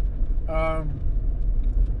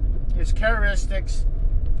 His characteristics,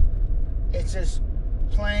 it's just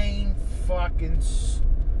plain fucking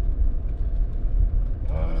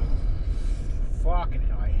fucking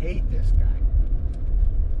hell. I hate this guy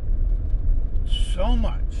so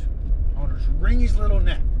much. I want to just wring his little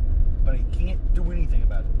neck, but I can't do anything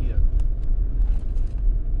about it either.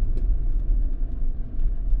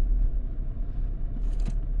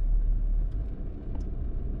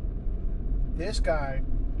 This guy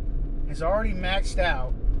has already maxed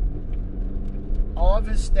out all of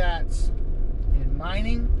his stats in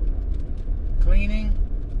mining, cleaning,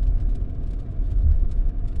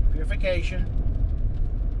 purification,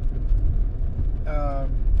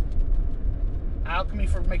 alchemy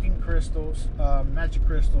for making crystals, magic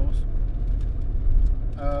crystals,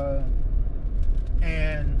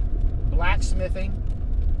 and blacksmithing,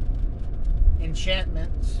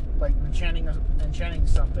 enchantments, like enchanting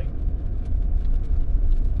something,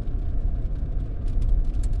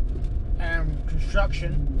 and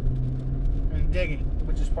construction and digging,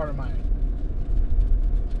 which is part of mining.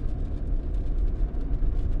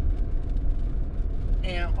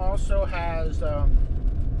 And also has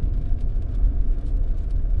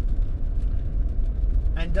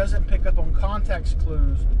and doesn't pick up on context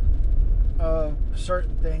clues of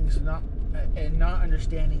certain things, not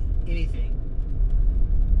understanding anything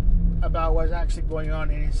about what's actually going on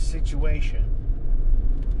in his situation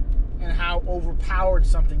and how overpowered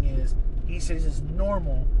something is. He says it's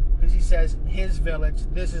normal because he says in his village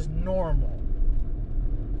this is normal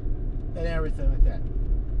and everything like that,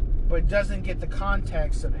 but doesn't get the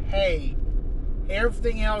context of, hey,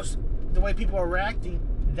 everything else, the way people are reacting,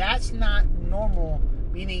 that's not normal,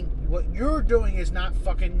 meaning what you're doing is not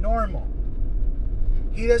fucking normal.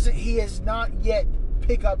 He has not yet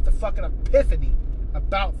picked up the fucking epiphany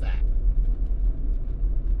about that.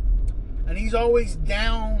 And he's always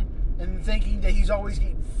down and thinking that he's always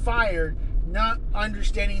getting fired, not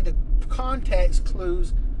understanding the context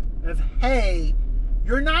clues of, hey,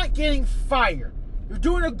 you're not getting fired. You're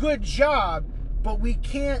doing a good job, but we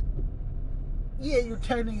can't, yeah, you're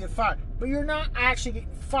technically getting fired, but you're not actually getting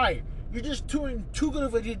fired. You're just doing too good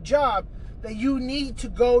of a job that you need to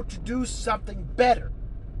go to do something better.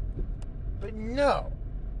 But no,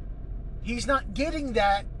 he's not getting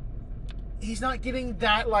that. He's not getting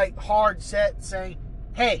that like hard set saying,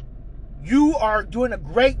 hey, you are doing a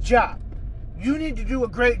great job. You need to do a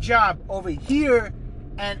great job over here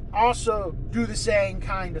and also do the same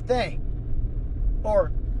kind of thing.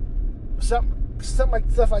 Or stuff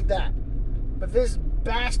like that. But this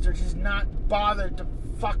bastard has not bothered to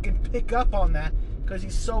fucking pick up on that because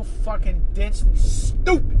he's so fucking densely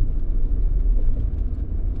stupid.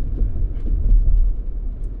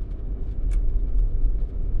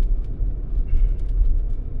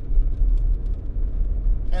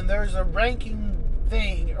 And there's a ranking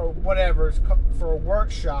thing or whatever for a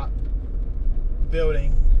workshop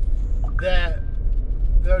building that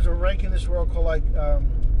there's a rank in this world called like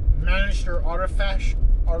Manager Artifacture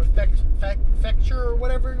or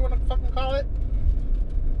whatever you want to fucking call it.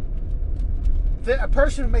 A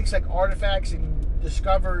person who makes like artifacts and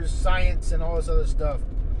discovers science and all this other stuff.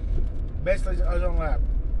 Basically his own lab.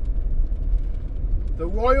 The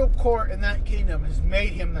royal court in that kingdom has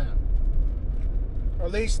made him that. Or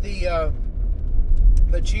at least the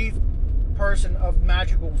chief person of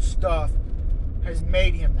magical stuff has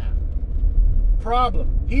made him that.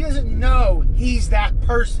 Problem. He doesn't know he's that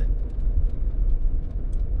person.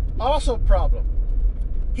 Also problem.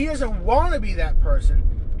 He doesn't want to be that person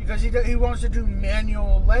because he wants to do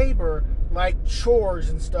manual labor like chores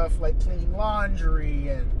and stuff like cleaning laundry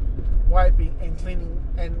and wiping and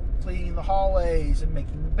cleaning the hallways and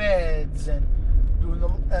making beds and doing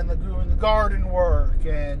the garden work,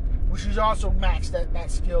 and which he's also maxed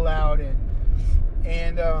that skill out and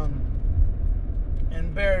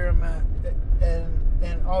barrier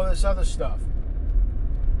and all this other stuff.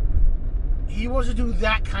 He wants to do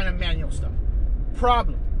that kind of manual stuff.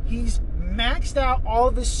 Problem. He's maxed out all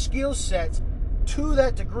of his skill sets to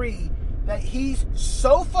that degree that he's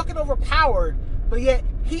so fucking overpowered, but yet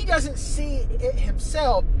he doesn't see it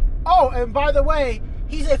himself. Oh, and by the way,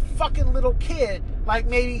 he's a fucking little kid, like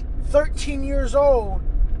maybe 13 years old,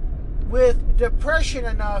 with depression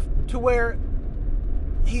enough to where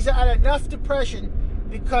he's at enough depression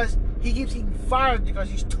because he keeps getting fired because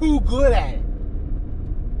he's too good at it.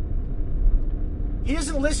 He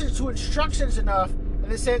doesn't listen to instructions enough in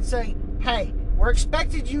the sense saying, hey, we're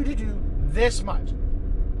expecting you to do this much.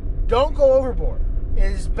 Don't go overboard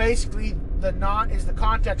is basically the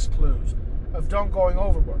context clues of don't going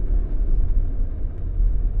overboard.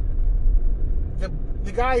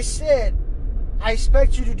 The guy said, I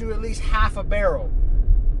expect you to do at least half a barrel.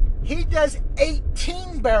 He does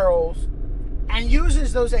 18 barrels and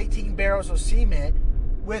uses those 18 barrels of cement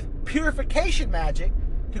with purification magic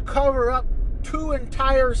to cover up 2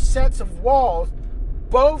 entire sets of walls,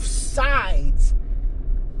 both sides.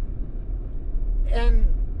 And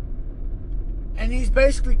he's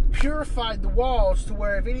basically purified the walls to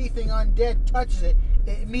where if anything undead touches it,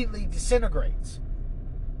 it immediately disintegrates.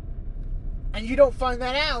 And you don't find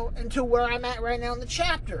that out until where I'm at right now in the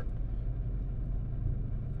chapter.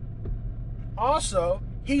 Also,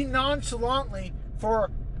 he nonchalantly,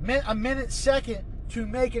 for a minute second to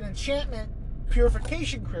make an enchantment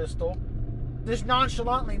purification crystal, just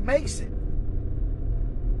nonchalantly makes it.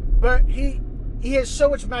 But he has so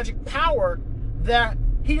much magic power that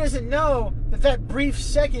he doesn't know that brief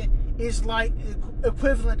second is like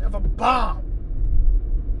equivalent of a bomb.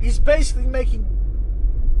 He's basically making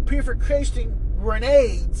purification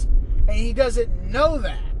grenades, and he doesn't know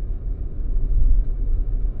that.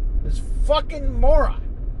 This fucking moron.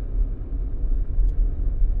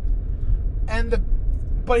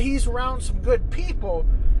 But he's around some good people.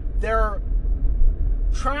 They're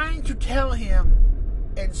trying to tell him,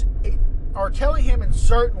 telling him in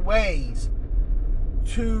certain ways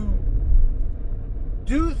to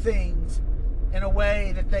do things in a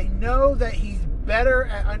way that they know that he's better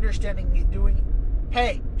at understanding it, doing.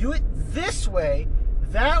 Hey, do it this way.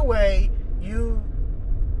 That way you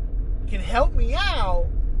can help me out.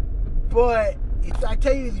 But if I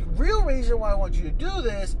tell you the real reason why I want you to do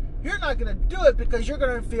this, you're not going to do it because you're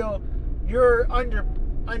going to feel you're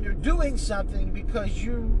underdoing something because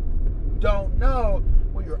you don't know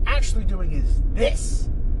what you're actually doing is this.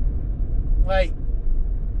 Like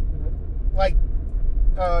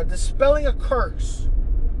dispelling a curse.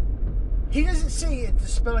 He doesn't see it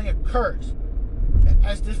dispelling a curse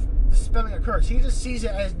as dispelling a curse. He just sees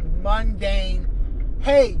it as mundane.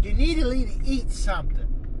 Hey, you need to eat something.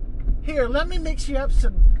 Here, let me mix you up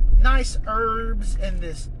some nice herbs in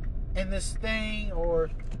this thing,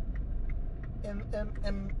 or in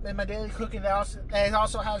my daily cooking that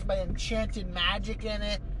also has my enchanted magic in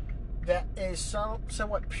it that is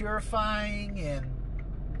somewhat purifying and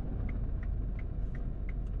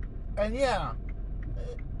yeah.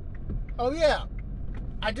 Oh yeah,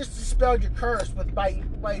 I just dispelled your curse by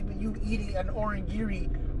you eating an orangiri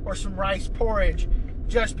or some rice porridge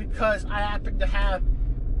just because I happen to have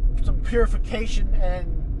some purification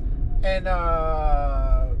and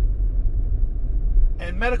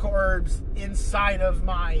medical herbs inside of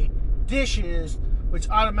my dishes, which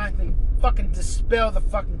automatically fucking dispel the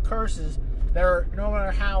fucking curses that are, no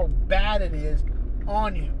matter how bad it is,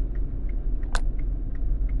 on you.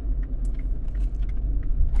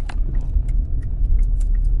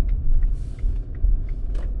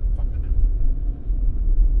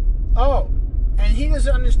 Oh, and he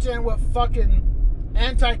doesn't understand what fucking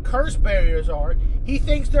anti-curse barriers are. He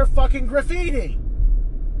thinks they're fucking graffiti.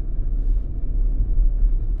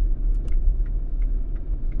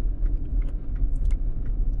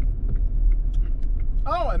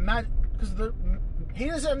 Oh, and because he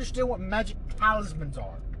doesn't understand what magic talismans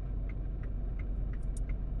are.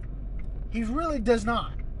 He really does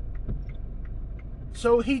not.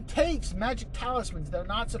 So he takes magic talismans that are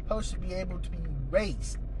not supposed to be able to be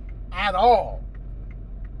erased at all,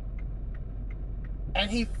 and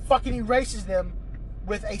he fucking erases them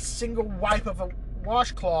with a single wipe of a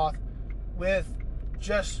washcloth with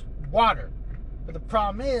just water. But the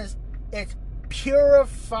problem is, it's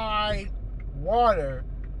purified water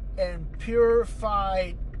and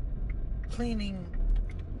purified cleaning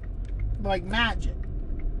like magic.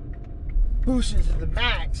 Boosts it to the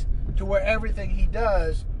max, to where everything he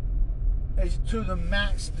does is to the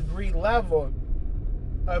max degree level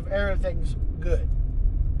of everything's good.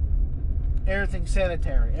 Everything's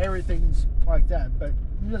sanitary. Everything's like that. But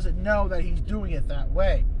he doesn't know that he's doing it that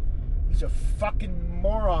way. He's a fucking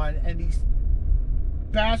moron, and these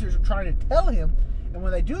bastards are trying to tell him, and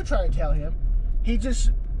when they do try to tell him, he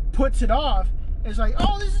just puts it off. It's like,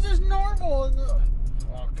 oh, this is just normal.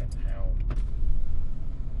 Fucking hell.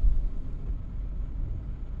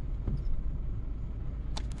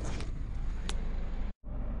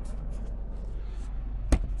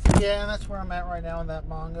 Yeah, that's where I'm at right now in that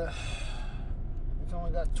manga. It's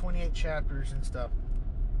only got 28 chapters and stuff.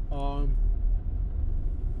 I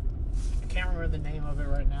can't remember the name of it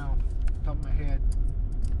right now, top of my head.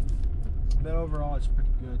 But overall, it's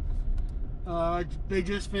pretty good. They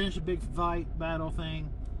just finished a big fight battle thing,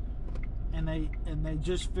 and they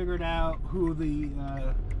just figured out who the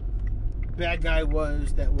bad guy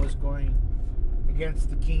was that was going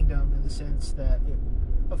against the kingdom, in the sense that,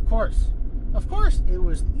 of course, it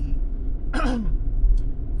was the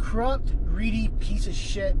corrupt, greedy piece of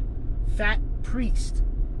shit, fat priest.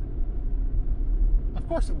 Of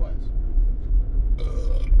course it was.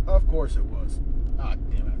 Of course it was. Ah,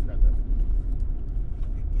 damn it, I forgot that.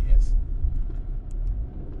 Yes.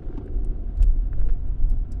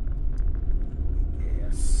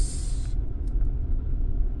 Yes.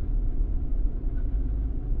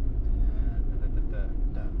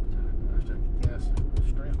 Yes.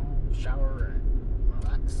 Straight home, shower, and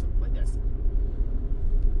relax, play Destiny.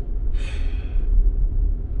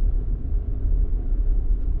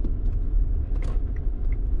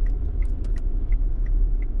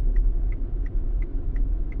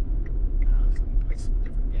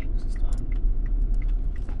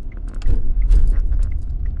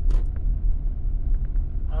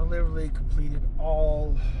 Literally completed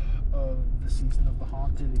all of the season of The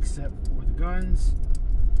Haunted except for the guns.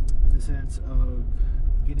 in the sense of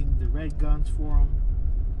getting the red guns for them,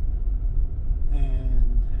 and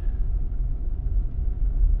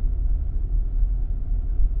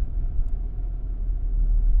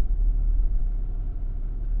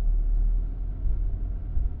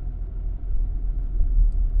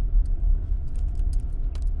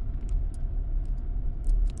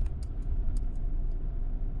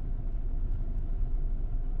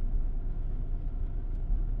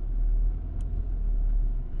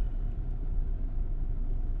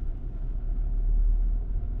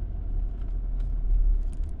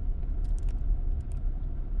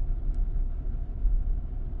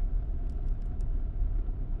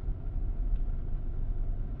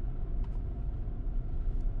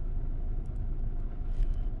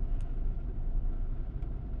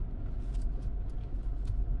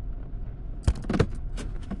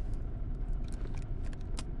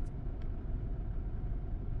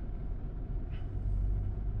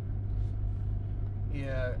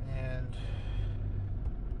yeah, and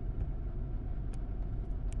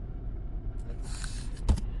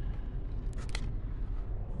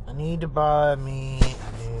I need to buy me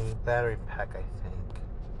a new battery pack, I think.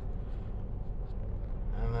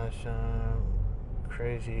 And there's some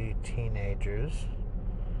crazy teenagers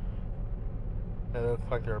that look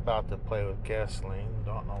like they're about to play with gasoline.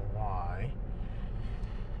 Don't know why.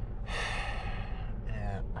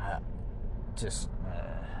 And I just...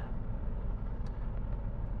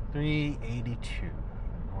 382.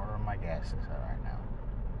 Where my gas is at right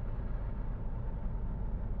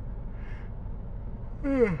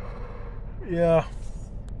now. Yeah.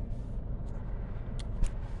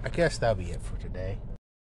 I guess that'll be it for today.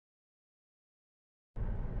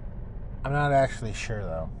 I'm not actually sure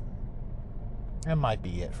though. It might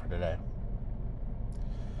be it for today.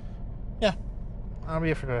 Yeah. That'll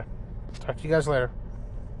be it for today. Talk to you guys later.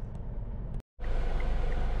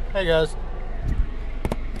 Hey guys.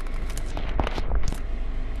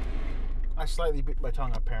 I slightly bit my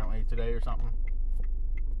tongue apparently today or something.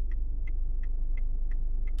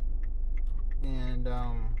 And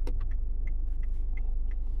you're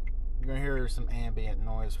gonna hear some ambient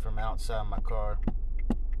noise from outside my car.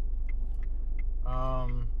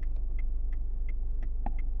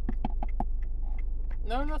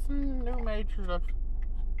 No, nothing new major.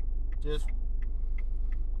 Just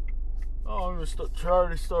I'm gonna try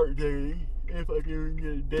to start dating if I can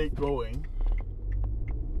get a date going.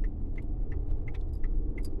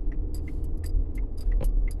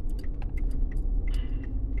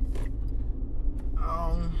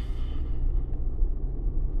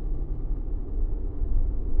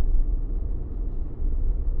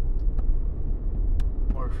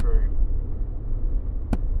 Or free.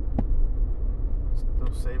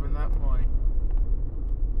 Still saving that money.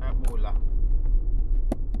 That moolah.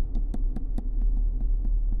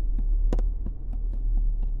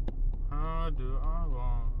 How do I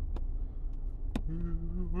want to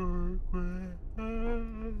work with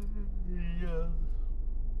you?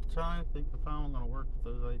 Trying to think if I'm going to work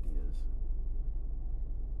with those ideas.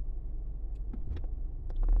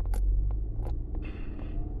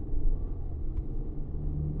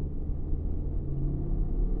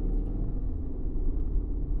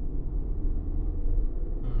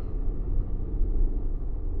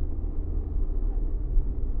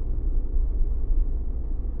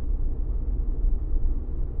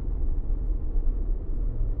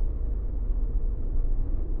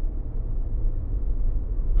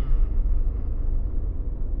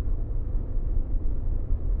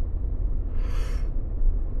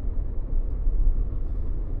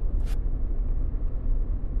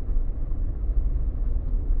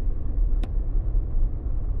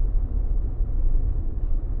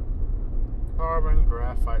 Carbon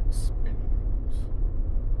graphite spinning.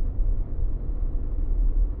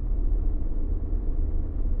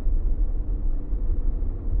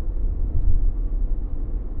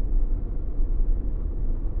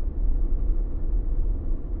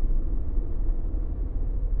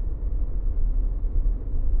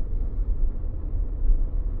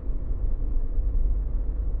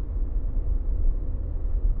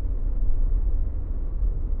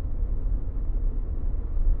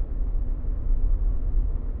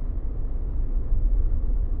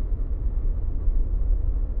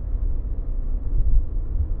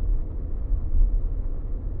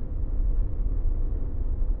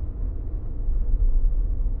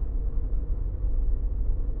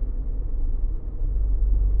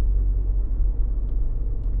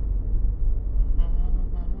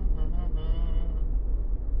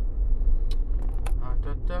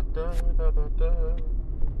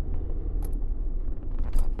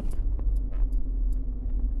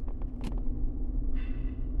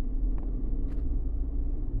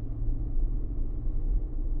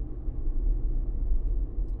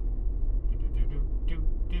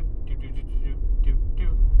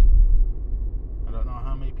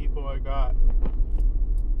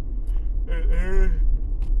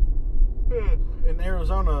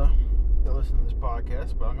 listen to this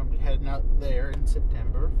podcast, but I'm going to be heading out there in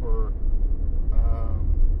September for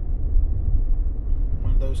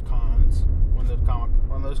one of those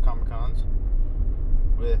Comic Cons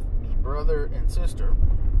with me brother and sister,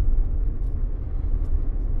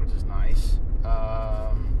 which is nice.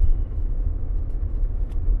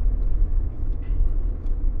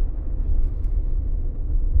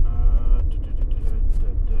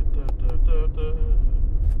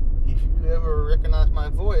 If you ever recognize my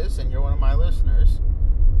voice and you're one of my listeners,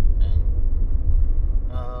 and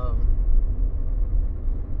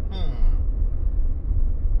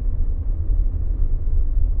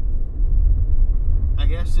I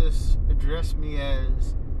guess just address me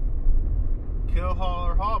as Killhall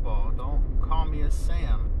or Hawball. Don't call me as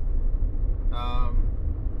Sam.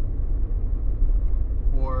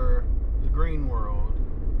 Or the Green World,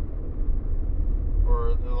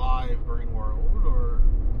 or the live Green World, or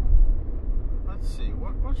let's see,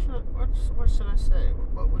 what should I say?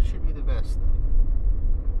 What should be the best thing?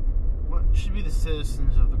 What should be the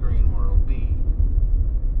citizens of the Green World be?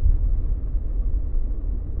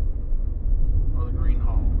 Or the Green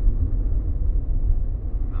Hall?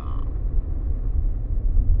 Nah.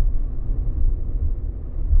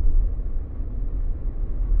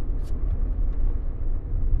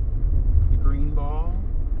 The Green Ball?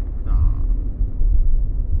 Nah.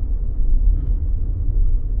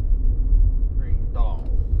 Green Doll.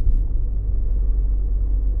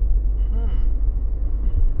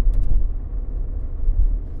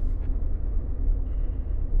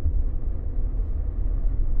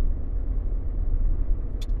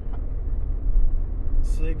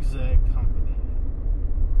 Zigzag Company.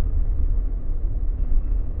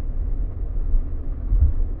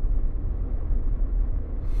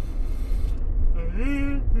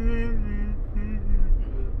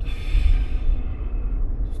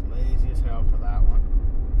 Just lazy as hell for that one.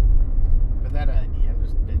 For that idea, I've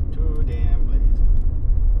just been too damn lazy.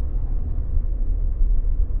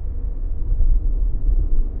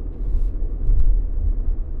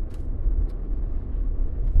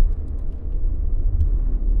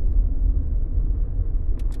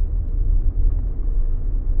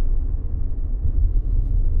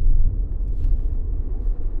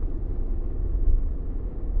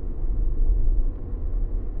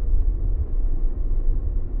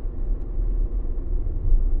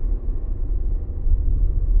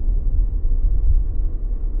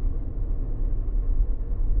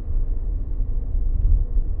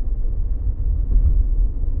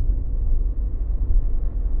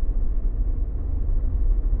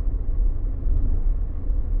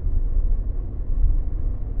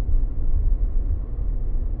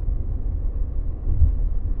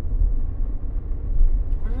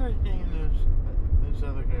 Those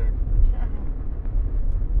other characters. I can't remember.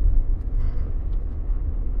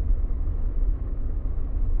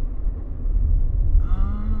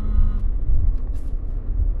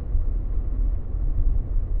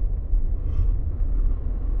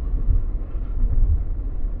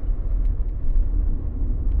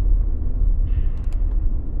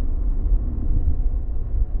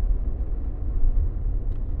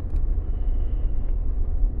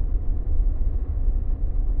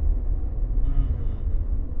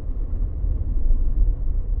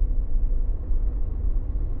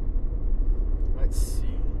 Let's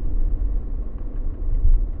see.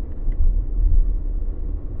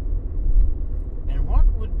 And what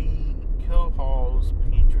would be Killhall's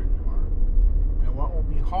patron mark? And what will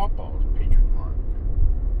be Hawball's patron mark?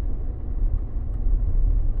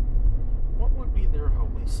 What would be their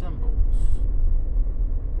holy symbols?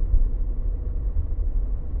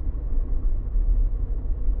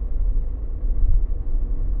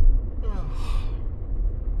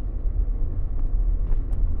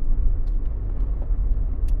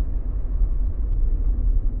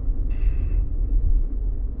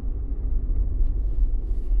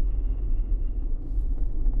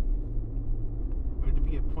 Would it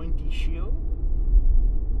be a pointy shield?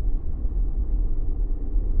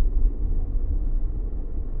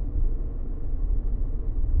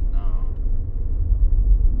 No.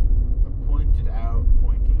 A pointed out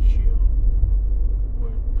pointy shield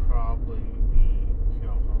would probably be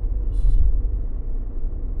Killhall's.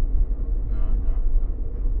 No.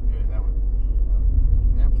 Yeah, that would be,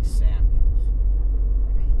 that'd be Samuel's.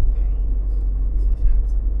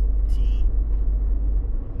 T,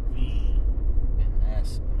 V, and S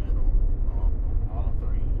in the middle. All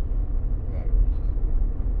three letters.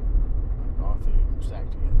 Like all three of them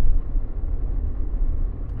stacked together.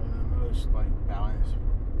 In the most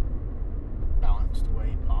balanced way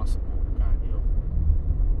possible kind of deal.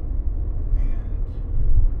 And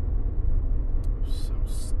for some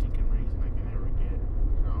stinking reason, I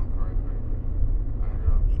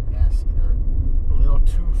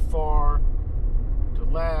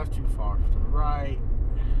left, too far to the right.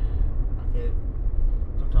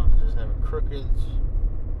 Sometimes I just have it crooked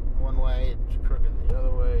one way, it's crooked the other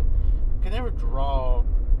way. I can never draw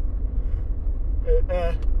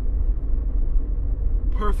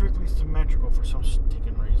perfectly symmetrical for some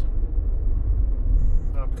stinking reason.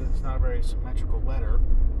 Because it's not a very symmetrical letter.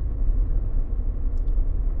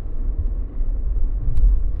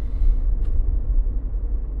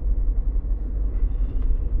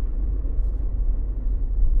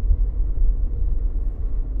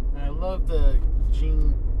 And I love the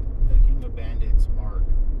Gene, the King of Bandits mark,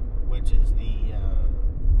 which is the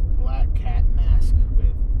black cat mask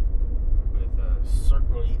with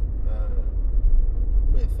circly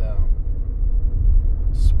with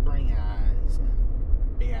spring eyes and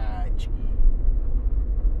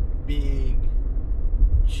big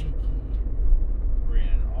cheeky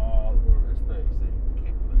grin all over his face that you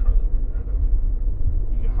can't really hardly get rid of.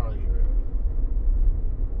 You can hardly get rid of.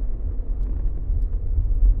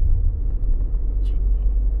 Cheeky.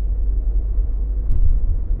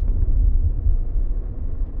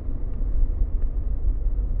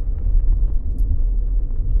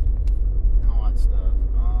 And all that stuff.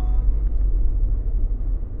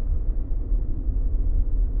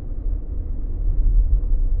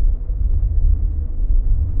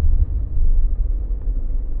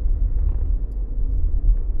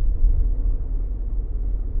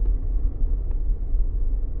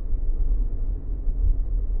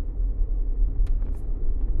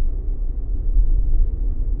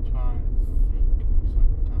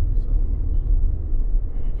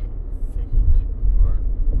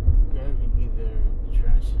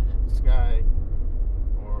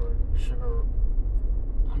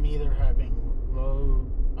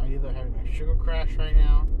 Sugar crash right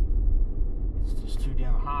now. It's just too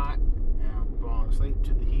damn hot, and I'm falling asleep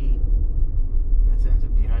to the heat in the sense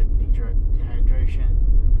of dehydration.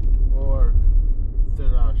 Or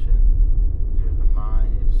third option, the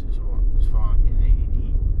mind is just falling in ADD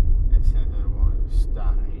and sense that I want to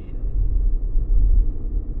stop immediately.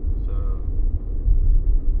 So,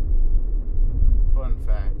 fun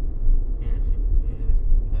fact: it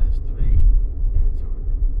has 3 inventory.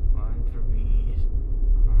 1 for bees.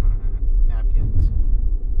 Napkins,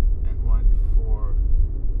 and 1 for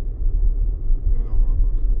real world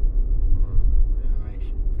or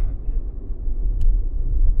animation kind of deal.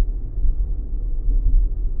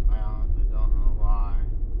 I honestly don't know why,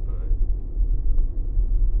 but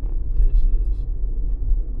this is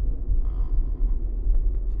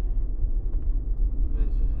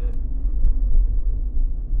it.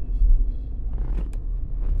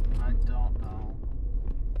 I don't know.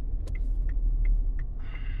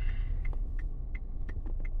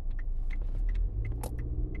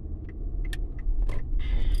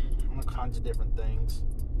 All kinds of different things.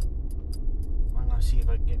 I'm gonna see if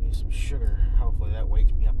I can get me some sugar. Hopefully that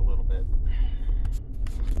wakes me up a little bit.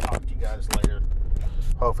 Talk to you guys later.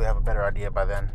 Hopefully I have a better idea by then.